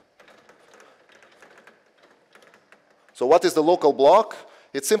 So what is the local block?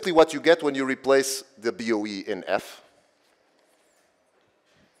 It's simply what you get when you replace the BOE in F.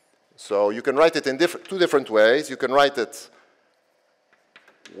 So you can write it in two different ways. You can write it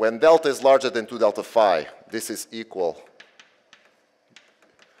when delta is larger than 2 delta phi, this is equal.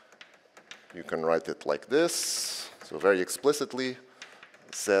 You can write it like this. So very explicitly,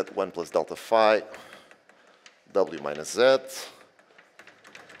 Z1 plus delta phi, W minus Z,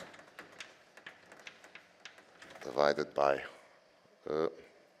 divided by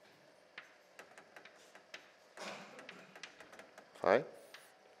phi.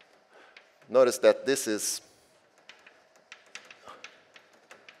 Notice that this is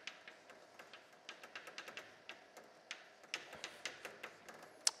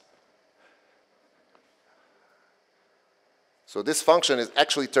so this function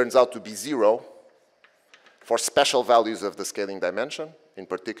actually turns out to be 0 for special values of the scaling dimension, in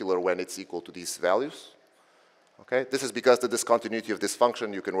particular when it's equal to these values. Okay, this is because the discontinuity of this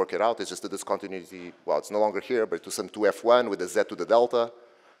function, you can work it out, it's just the discontinuity, well, it's no longer here, but to some 2f1 with a z to the delta.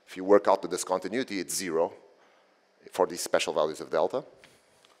 If you work out the discontinuity, it's 0 for these special values of delta.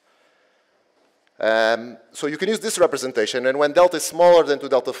 So you can use this representation, and when delta is smaller than 2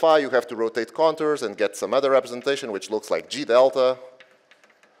 delta phi, you have to rotate contours and get some other representation which looks like g delta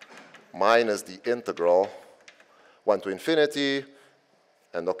minus the integral 1 to infinity,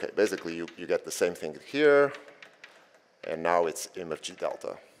 and okay, basically you get the same thing here, and now it's im of g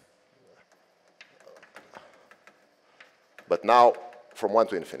delta. But now from 1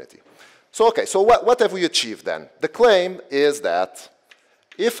 to infinity. So okay, so what have we achieved then? The claim is that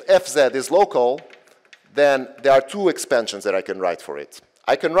if fz is local, then there are two expansions that I can write for it.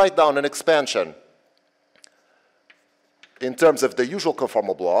 I can write down an expansion in terms of the usual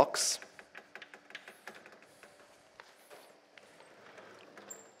conformal blocks,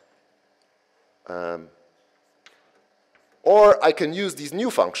 or I can use these new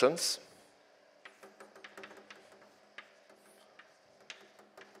functions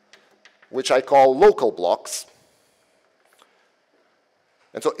which I call local blocks.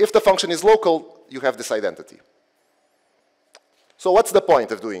 And so if the function is local, you have this identity. So what's the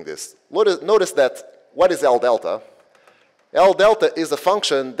point of doing this? Notice that what is L delta? L delta is a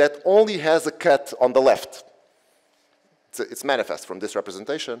function that only has a cut on the left. It's manifest from this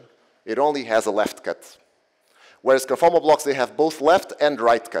representation. It only has a left cut. Whereas conformal blocks, they have both left and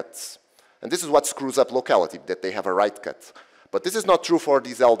right cuts. And this is what screws up locality, that they have a right cut. But this is not true for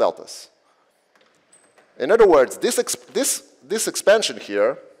these L deltas. In other words, this expansion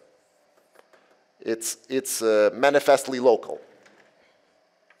here, it's manifestly local.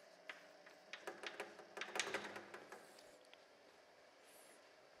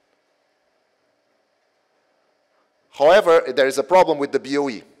 However, there is a problem with the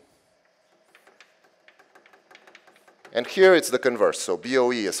BOE. And here it's the converse. So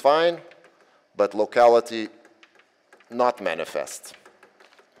BOE is fine, but locality not manifest.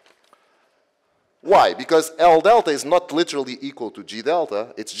 Why? Because L delta is not literally equal to G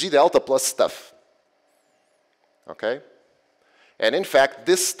delta. It's G delta plus stuff. Okay? And in fact,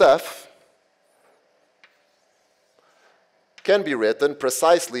 this stuff can be written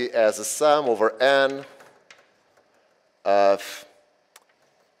precisely as a sum over n of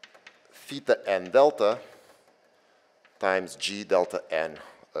theta n delta times G delta n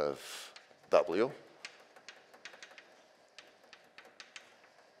of W.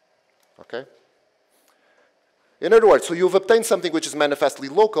 Okay? In other words, so you've obtained something which is manifestly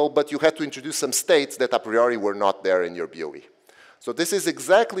local, but you had to introduce some states that a priori were not there in your BOE. So this is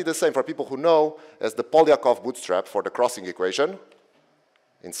exactly the same for people who know as the Polyakov bootstrap for the crossing equation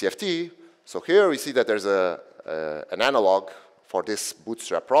in CFT. So here we see that there's an analog for this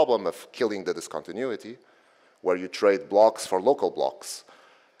bootstrap problem of killing the discontinuity, where you trade blocks for local blocks.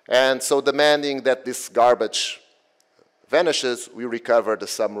 And so demanding that this garbage vanishes, we recover the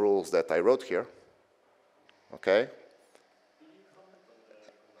sum rules that I wrote here. Okay? Could you comment on the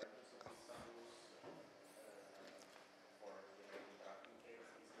convergence of these sum rules for the bootstrapping case?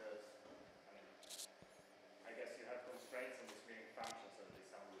 Because, I guess you have constraints on the smearing function, so this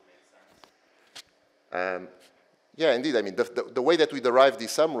sum rule makes sense. Yeah, indeed. I mean, the way that we derive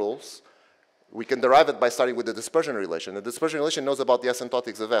these sum rules, we can derive it by starting with the dispersion relation. The dispersion relation knows about the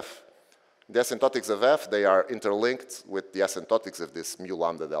asymptotics of f. The asymptotics of f, they are interlinked with the asymptotics of this mu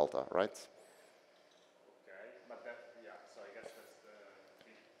lambda delta, right? Okay, but that, yeah, so I guess that's the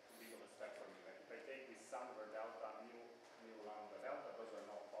big of a step for me. Like if I take this sum over delta, mu lambda delta, those are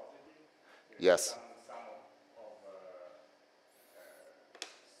not positive. Yes. Sum of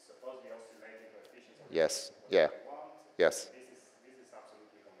supposedly oscillating coefficients of Yes, what yeah, I want. yes. This is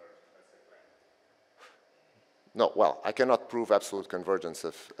absolutely convergent, that's the claim. No, well, I cannot prove absolute convergence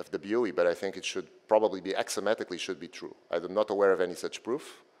of the BOE, but I think it should probably be, axiomatically should be true. I'm not aware of any such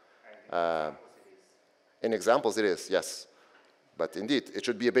proof. In examples it is, yes. But indeed, it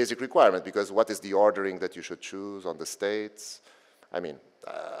should be a basic requirement, because what is the ordering that you should choose on the states? I mean,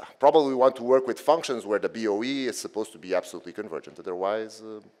 probably we want to work with functions where the BOE is supposed to be absolutely convergent. Otherwise,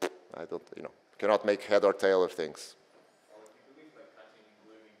 I don't, cannot make head or tail of things.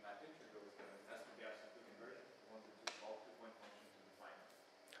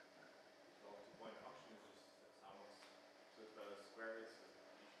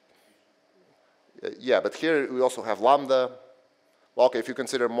 Yeah, but here we also have lambda. Well, okay, if you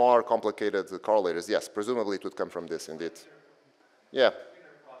consider more complicated correlators, yes, presumably it would come from this, indeed. Yeah.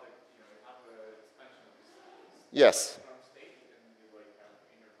 Yes.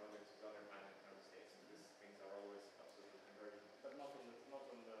 But not on the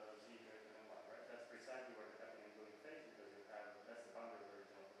z greater than 1, right? That's precisely what is happening in during phase, because you have, that's the boundary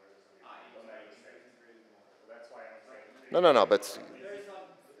version of the version, so you don't have the state. So that's why I'm saying. No,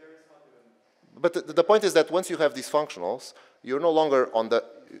 but the point is that once you have these functionals, you're no longer on the,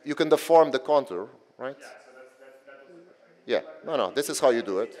 you can deform the contour, right? Yeah, so that was the question. Yeah, no, this is how you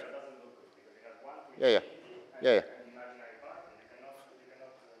do it. That doesn't look good, because you have 1 to Yeah. an imaginary part, and you cannot do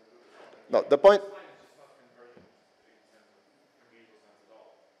this. No, the point,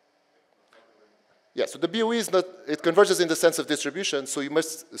 yeah, so the BOE is not, it converges in the sense of distribution, so you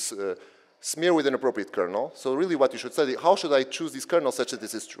must smear with an appropriate kernel. So really what you should study, how should I choose these kernels such that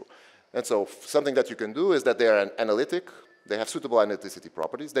this is true? And so something that you can do is that they are analytic, they have suitable analyticity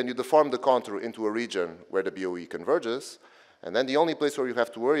properties, then you deform the contour into a region where the BOE converges, and then the only place where you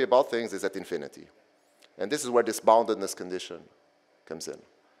have to worry about things is at infinity. And this is where this boundedness condition comes in.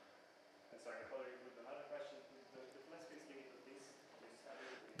 Sorry, with another question, the Fleski's limit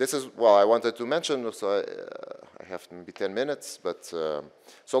of This is, well, I wanted to mention, so I have maybe 10 minutes, but,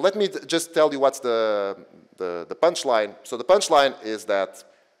 so let me just tell you what's the punchline. So the punchline is that,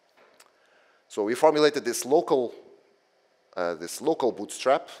 so we formulated this local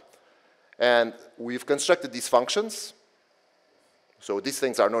bootstrap, and we've constructed these functions. So these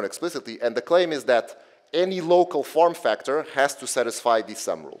things are known explicitly, and the claim is that any local form factor has to satisfy these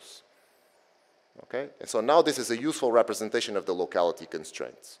sum rules. Okay? And so now this is a useful representation of the locality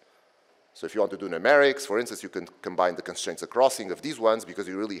constraints. So if you want to do numerics, for instance, you can combine the constraints of crossing of these ones because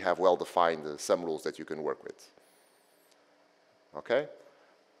you really have well-defined sum rules that you can work with. Okay?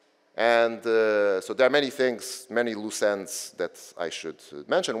 And so there are many things, many loose ends that I should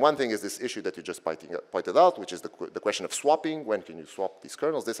mention. One thing is this issue that you just pointed out, which is the question of swapping. When can you swap these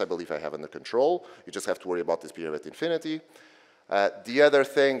kernels? This, I believe, I have under control. You just have to worry about this behavior at infinity. The other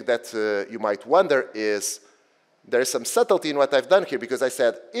thing that you might wonder is there is some subtlety in what I've done here, because I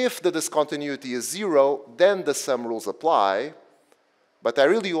said if the discontinuity is 0, then the sum rules apply. But I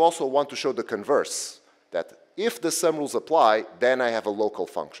really also want to show the converse, that if the sum rules apply, then I have a local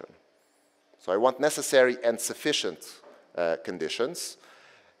function. So I want necessary and sufficient conditions.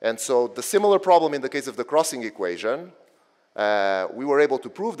 And so the similar problem in the case of the crossing equation, we were able to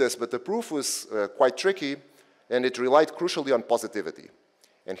prove this, but the proof was quite tricky, and it relied crucially on positivity.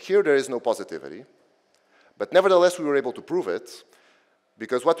 And here there is no positivity. But nevertheless, we were able to prove it,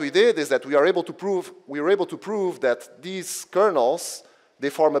 because what we did is that we were able to prove that these kernels, they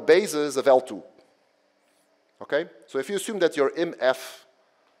form a basis of L2. Okay? So if you assume that your IMF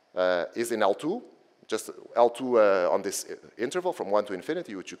is in L2, just L2 on this interval from 1 to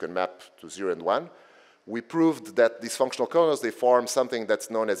infinity, which you can map to 0 and 1, we proved that these functional kernels, they form something that's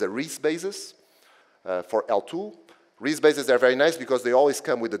known as a Rees basis for L2. Rees bases are very nice because they always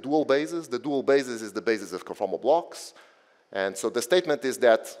come with a dual basis. The dual basis is the basis of conformal blocks. And so the statement is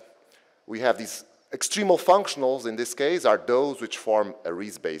that we have these Extremal functionals, in this case, are those which form a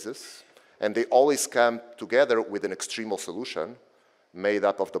Riesz basis, and they always come together with an extremal solution made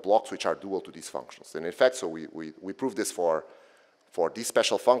up of the blocks which are dual to these functions. And in fact, so we prove this for these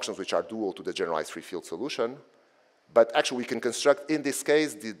special functions which are dual to the generalized free field solution. But actually, we can construct, in this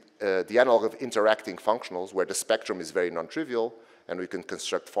case, the analog of interacting functionals where the spectrum is very non-trivial, and we can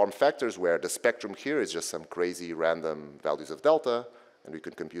construct form factors where the spectrum here is just some crazy random values of delta, and we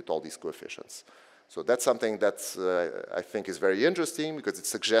can compute all these coefficients. So that's something that I think is very interesting because it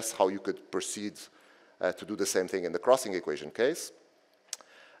suggests how you could proceed to do the same thing in the crossing equation case.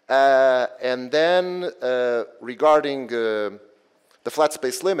 And then regarding the flat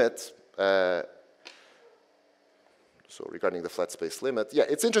space limit, so regarding the flat space limit, yeah,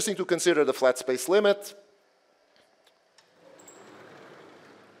 it's interesting to consider the flat space limit.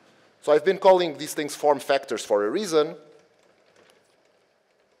 So I've been calling these things form factors for a reason.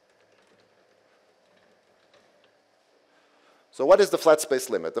 So what is the flat space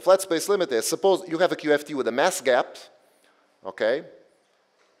limit? The flat space limit is, suppose you have a QFT with a mass gap, okay?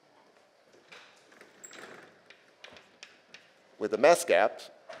 With a mass gap,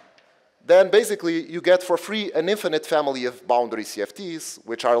 then basically you get for free an infinite family of boundary CFTs,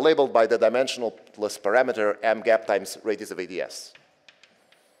 which are labeled by the dimensionless parameter m gap times radius of ADS.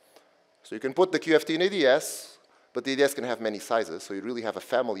 So you can put the QFT in ADS, but the ADS can have many sizes, so you really have a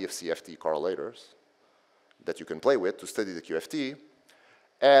family of CFT correlators that you can play with to study the QFT.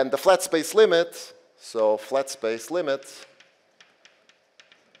 And the flat space limit, so flat space limit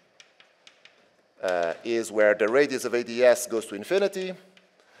is where the radius of ADS goes to infinity.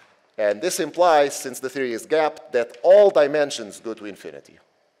 And this implies, since the theory is gapped, that all dimensions go to infinity.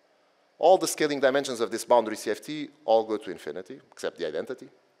 All the scaling dimensions of this boundary CFT all go to infinity, except the identity.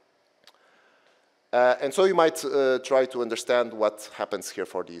 And so you might try to understand what happens here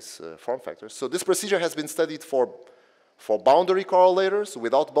for these form factors. So this procedure has been studied for boundary correlators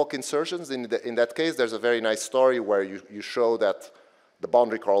without bulk insertions. In that case, there's a very nice story where you show that the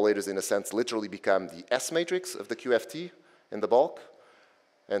boundary correlators, in a sense, literally become the S matrix of the QFT in the bulk.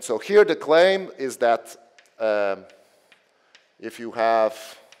 And so here the claim is that if you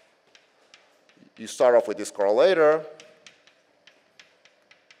start off with this correlator,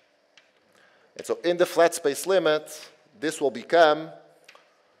 and so in the flat space limit, this will become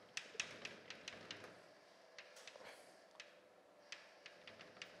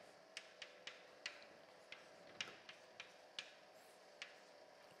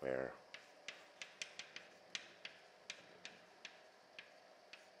where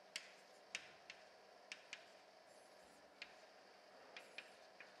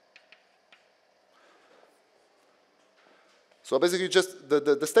so basically just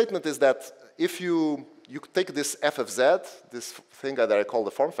the statement is that if you take this f of z, this thing that I call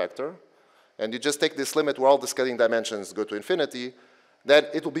the form factor, and you just take this limit where all the scaling dimensions go to infinity, then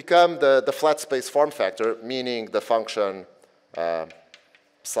it will become the flat space form factor, meaning the function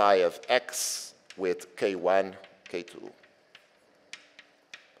psi of x with k1, k2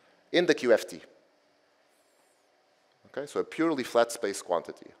 in the QFT. Okay, so a purely flat space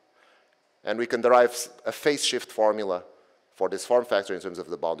quantity. And we can derive a phase shift formula for this form factor in terms of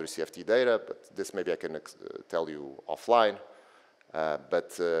the boundary CFT data, but this maybe I can tell you offline.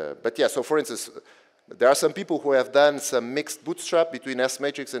 But yeah, so for instance, there are some people who have done some mixed bootstrap between S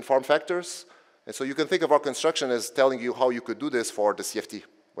matrix and form factors. And so you can think of our construction as telling you how you could do this for the CFT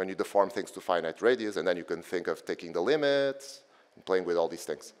when you deform things to finite radius, and then you can think of taking the limits and playing with all these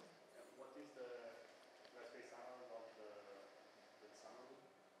things. What is the flat space analog of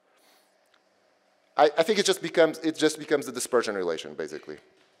the analog? I think it just becomes the dispersion relation, basically.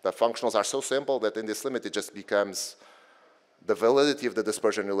 The functionals are so simple that in this limit it just becomes the validity of the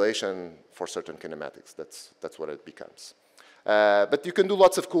dispersion relation for certain kinematics. That's what it becomes. But you can do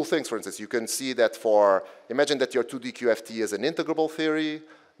lots of cool things. For instance, you can see that imagine that your 2D QFT is an integrable theory.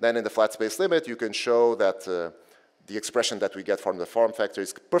 Then in the flat space limit, you can show that the expression that we get from the form factor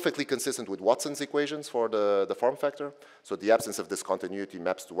is perfectly consistent with Watson's equations for the form factor. So the absence of discontinuity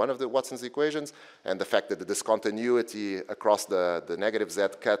maps to one of the Watson's equations, and the fact that the discontinuity across the negative z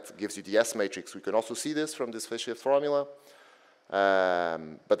cut gives you the S matrix. We can also see this from this phase shift formula.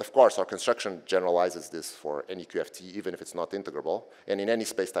 But of course, our construction generalizes this for any QFT, even if it's not integrable, and in any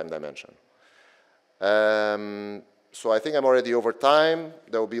space-time dimension. So I think I'm already over time.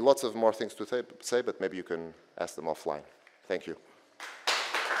 There will be lots of more things to say, but maybe you can ask them offline. Thank you.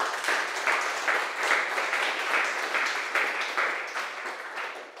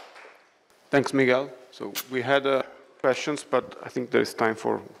 Thanks, Miguel. So we had questions, but I think there is time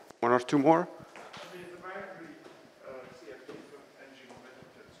for one or two more. I mean, the boundary CFT from engine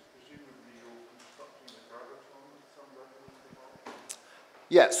methods, presumably you're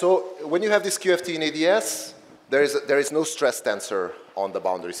Yeah, so when you have this QFT in ADS, there is no stress tensor on the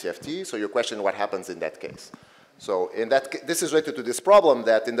boundary CFT, so your question, what happens in that case? So in that, this is related to this problem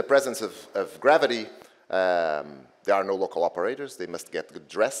that in the presence of gravity, there are no local operators. They must get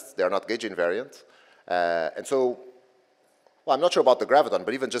addressed. They are not gauge invariant. And so, well, I'm not sure about the graviton,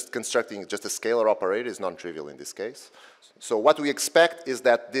 but even just constructing just a scalar operator is non-trivial in this case. So what we expect is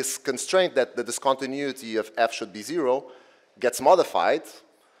that this constraint that the discontinuity of f should be 0 gets modified,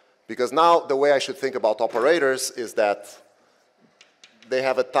 because now the way I should think about operators is that they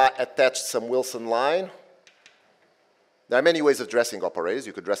have attached some Wilson line. There are many ways of dressing operators.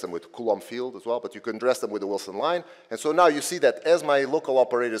 You could dress them with Coulomb field as well, but you can dress them with the Wilson line. And so now you see that as my local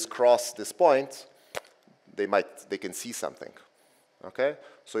operators cross this point, they can see something. Okay?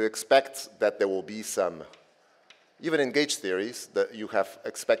 So you expect that there will be some, even in gauge theories, that you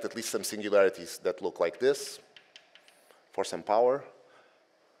expect at least some singularities that look like this for some power.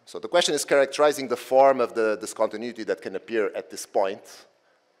 So the question is characterizing the form of the discontinuity that can appear at this point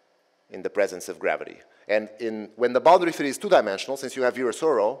in the presence of gravity. And when the boundary theory is two-dimensional, since you have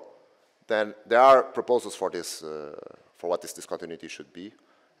Virasoro, then there are proposals for this, for what this discontinuity should be,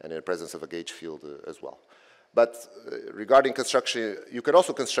 and in the presence of a gauge field as well. But regarding construction, you could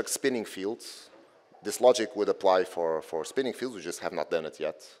also construct spinning fields. This logic would apply for spinning fields. We just have not done it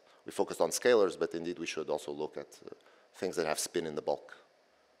yet. We focused on scalars, but indeed we should also look at things that have spin in the bulk.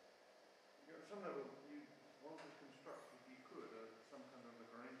 Yeah, at some level, you want to construct, if you could, some kind of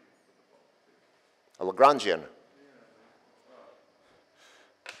Lagrangian for the bulk. A Lagrangian?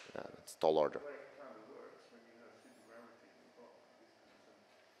 Yeah, it's tall order. the way it kind of works when you have singularity in the bulk.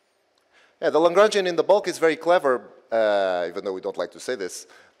 Yeah, the Lagrangian in the bulk is very clever, even though we don't like to say this.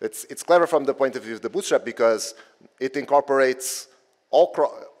 It's clever from the point of view of the bootstrap because it incorporates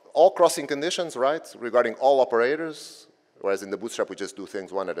all crossing conditions, right, regarding all operators, whereas in the bootstrap we just do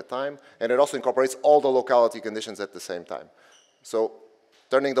things one at a time. And it also incorporates all the locality conditions at the same time. So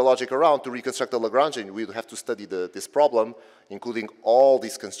turning the logic around to reconstruct the Lagrangian, we would have to study this problem, including all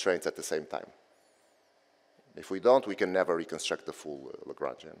these constraints at the same time. If we don't, we can never reconstruct the full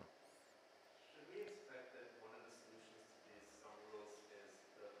Lagrangian. Should we expect that one of the solutions to these sum rules is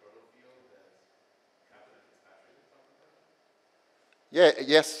the proto field that Captain Fitzpatrick is talking about? Yeah,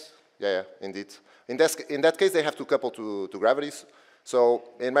 yes, yeah, indeed. In that case, they have to couple to gravities. So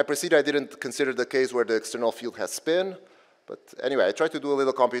in my procedure, I didn't consider the case where the external field has spin. But anyway, I tried to do a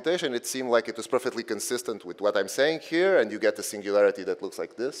little computation. It seemed like it was perfectly consistent with what I'm saying here, and you get a singularity that looks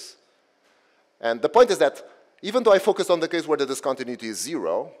like this. And the point is that even though I focused on the case where the discontinuity is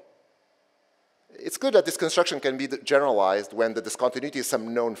 0, it's clear that this construction can be generalized when the discontinuity is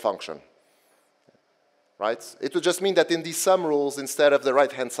some known function. Right? It would just mean that in these sum rules, instead of the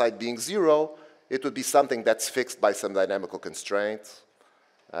right-hand side being 0, it would be something that's fixed by some dynamical constraint.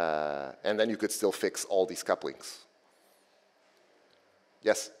 And then you could still fix all these couplings.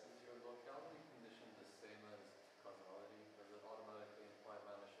 Yes? Is your locality condition the same as causality? Does it automatically imply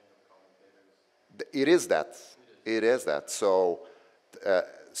vanishing of commutators? It is that. It is that. So,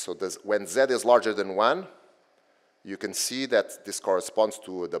 when z is larger than 1, you can see that this corresponds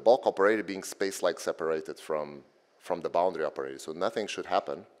to the bulk operator being space-like separated from the boundary operator. So nothing should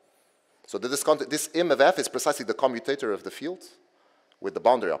happen. So this im of f is precisely the commutator of the field with the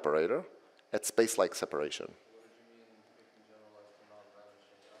boundary operator at space-like separation. What did you mean we can generalize to non-vanishing?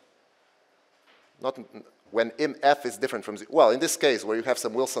 Not when im f is different from 0. Well, in this case, where you have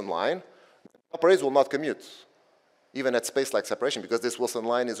some Wilson line, operators will not commute, even at space-like separation, because this Wilson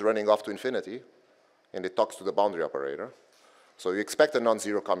line is running off to infinity, and it talks to the boundary operator. So you expect a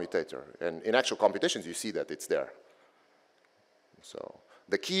non-zero commutator. And in actual computations, you see that it's there. So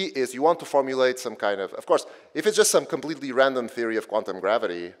the key is you want to formulate some kind of course, if it's just some completely random theory of quantum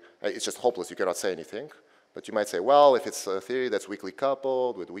gravity, it's just hopeless. You cannot say anything. But you might say, well, if it's a theory that's weakly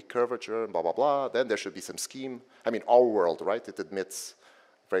coupled with weak curvature and blah, blah, blah, then there should be some scheme. I mean, our world, right? It admits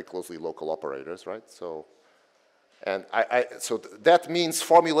very closely local operators, right? So, and so that means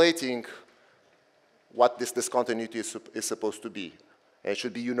formulating what this discontinuity is supposed to be. And it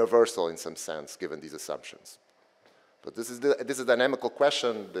should be universal in some sense, given these assumptions. But this is a dynamical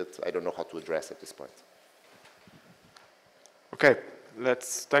question that I don't know how to address at this point. Okay,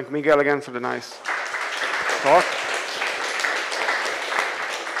 let's thank Miguel again for the nice talk.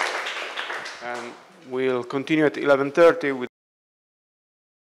 And we'll continue at 11:30 with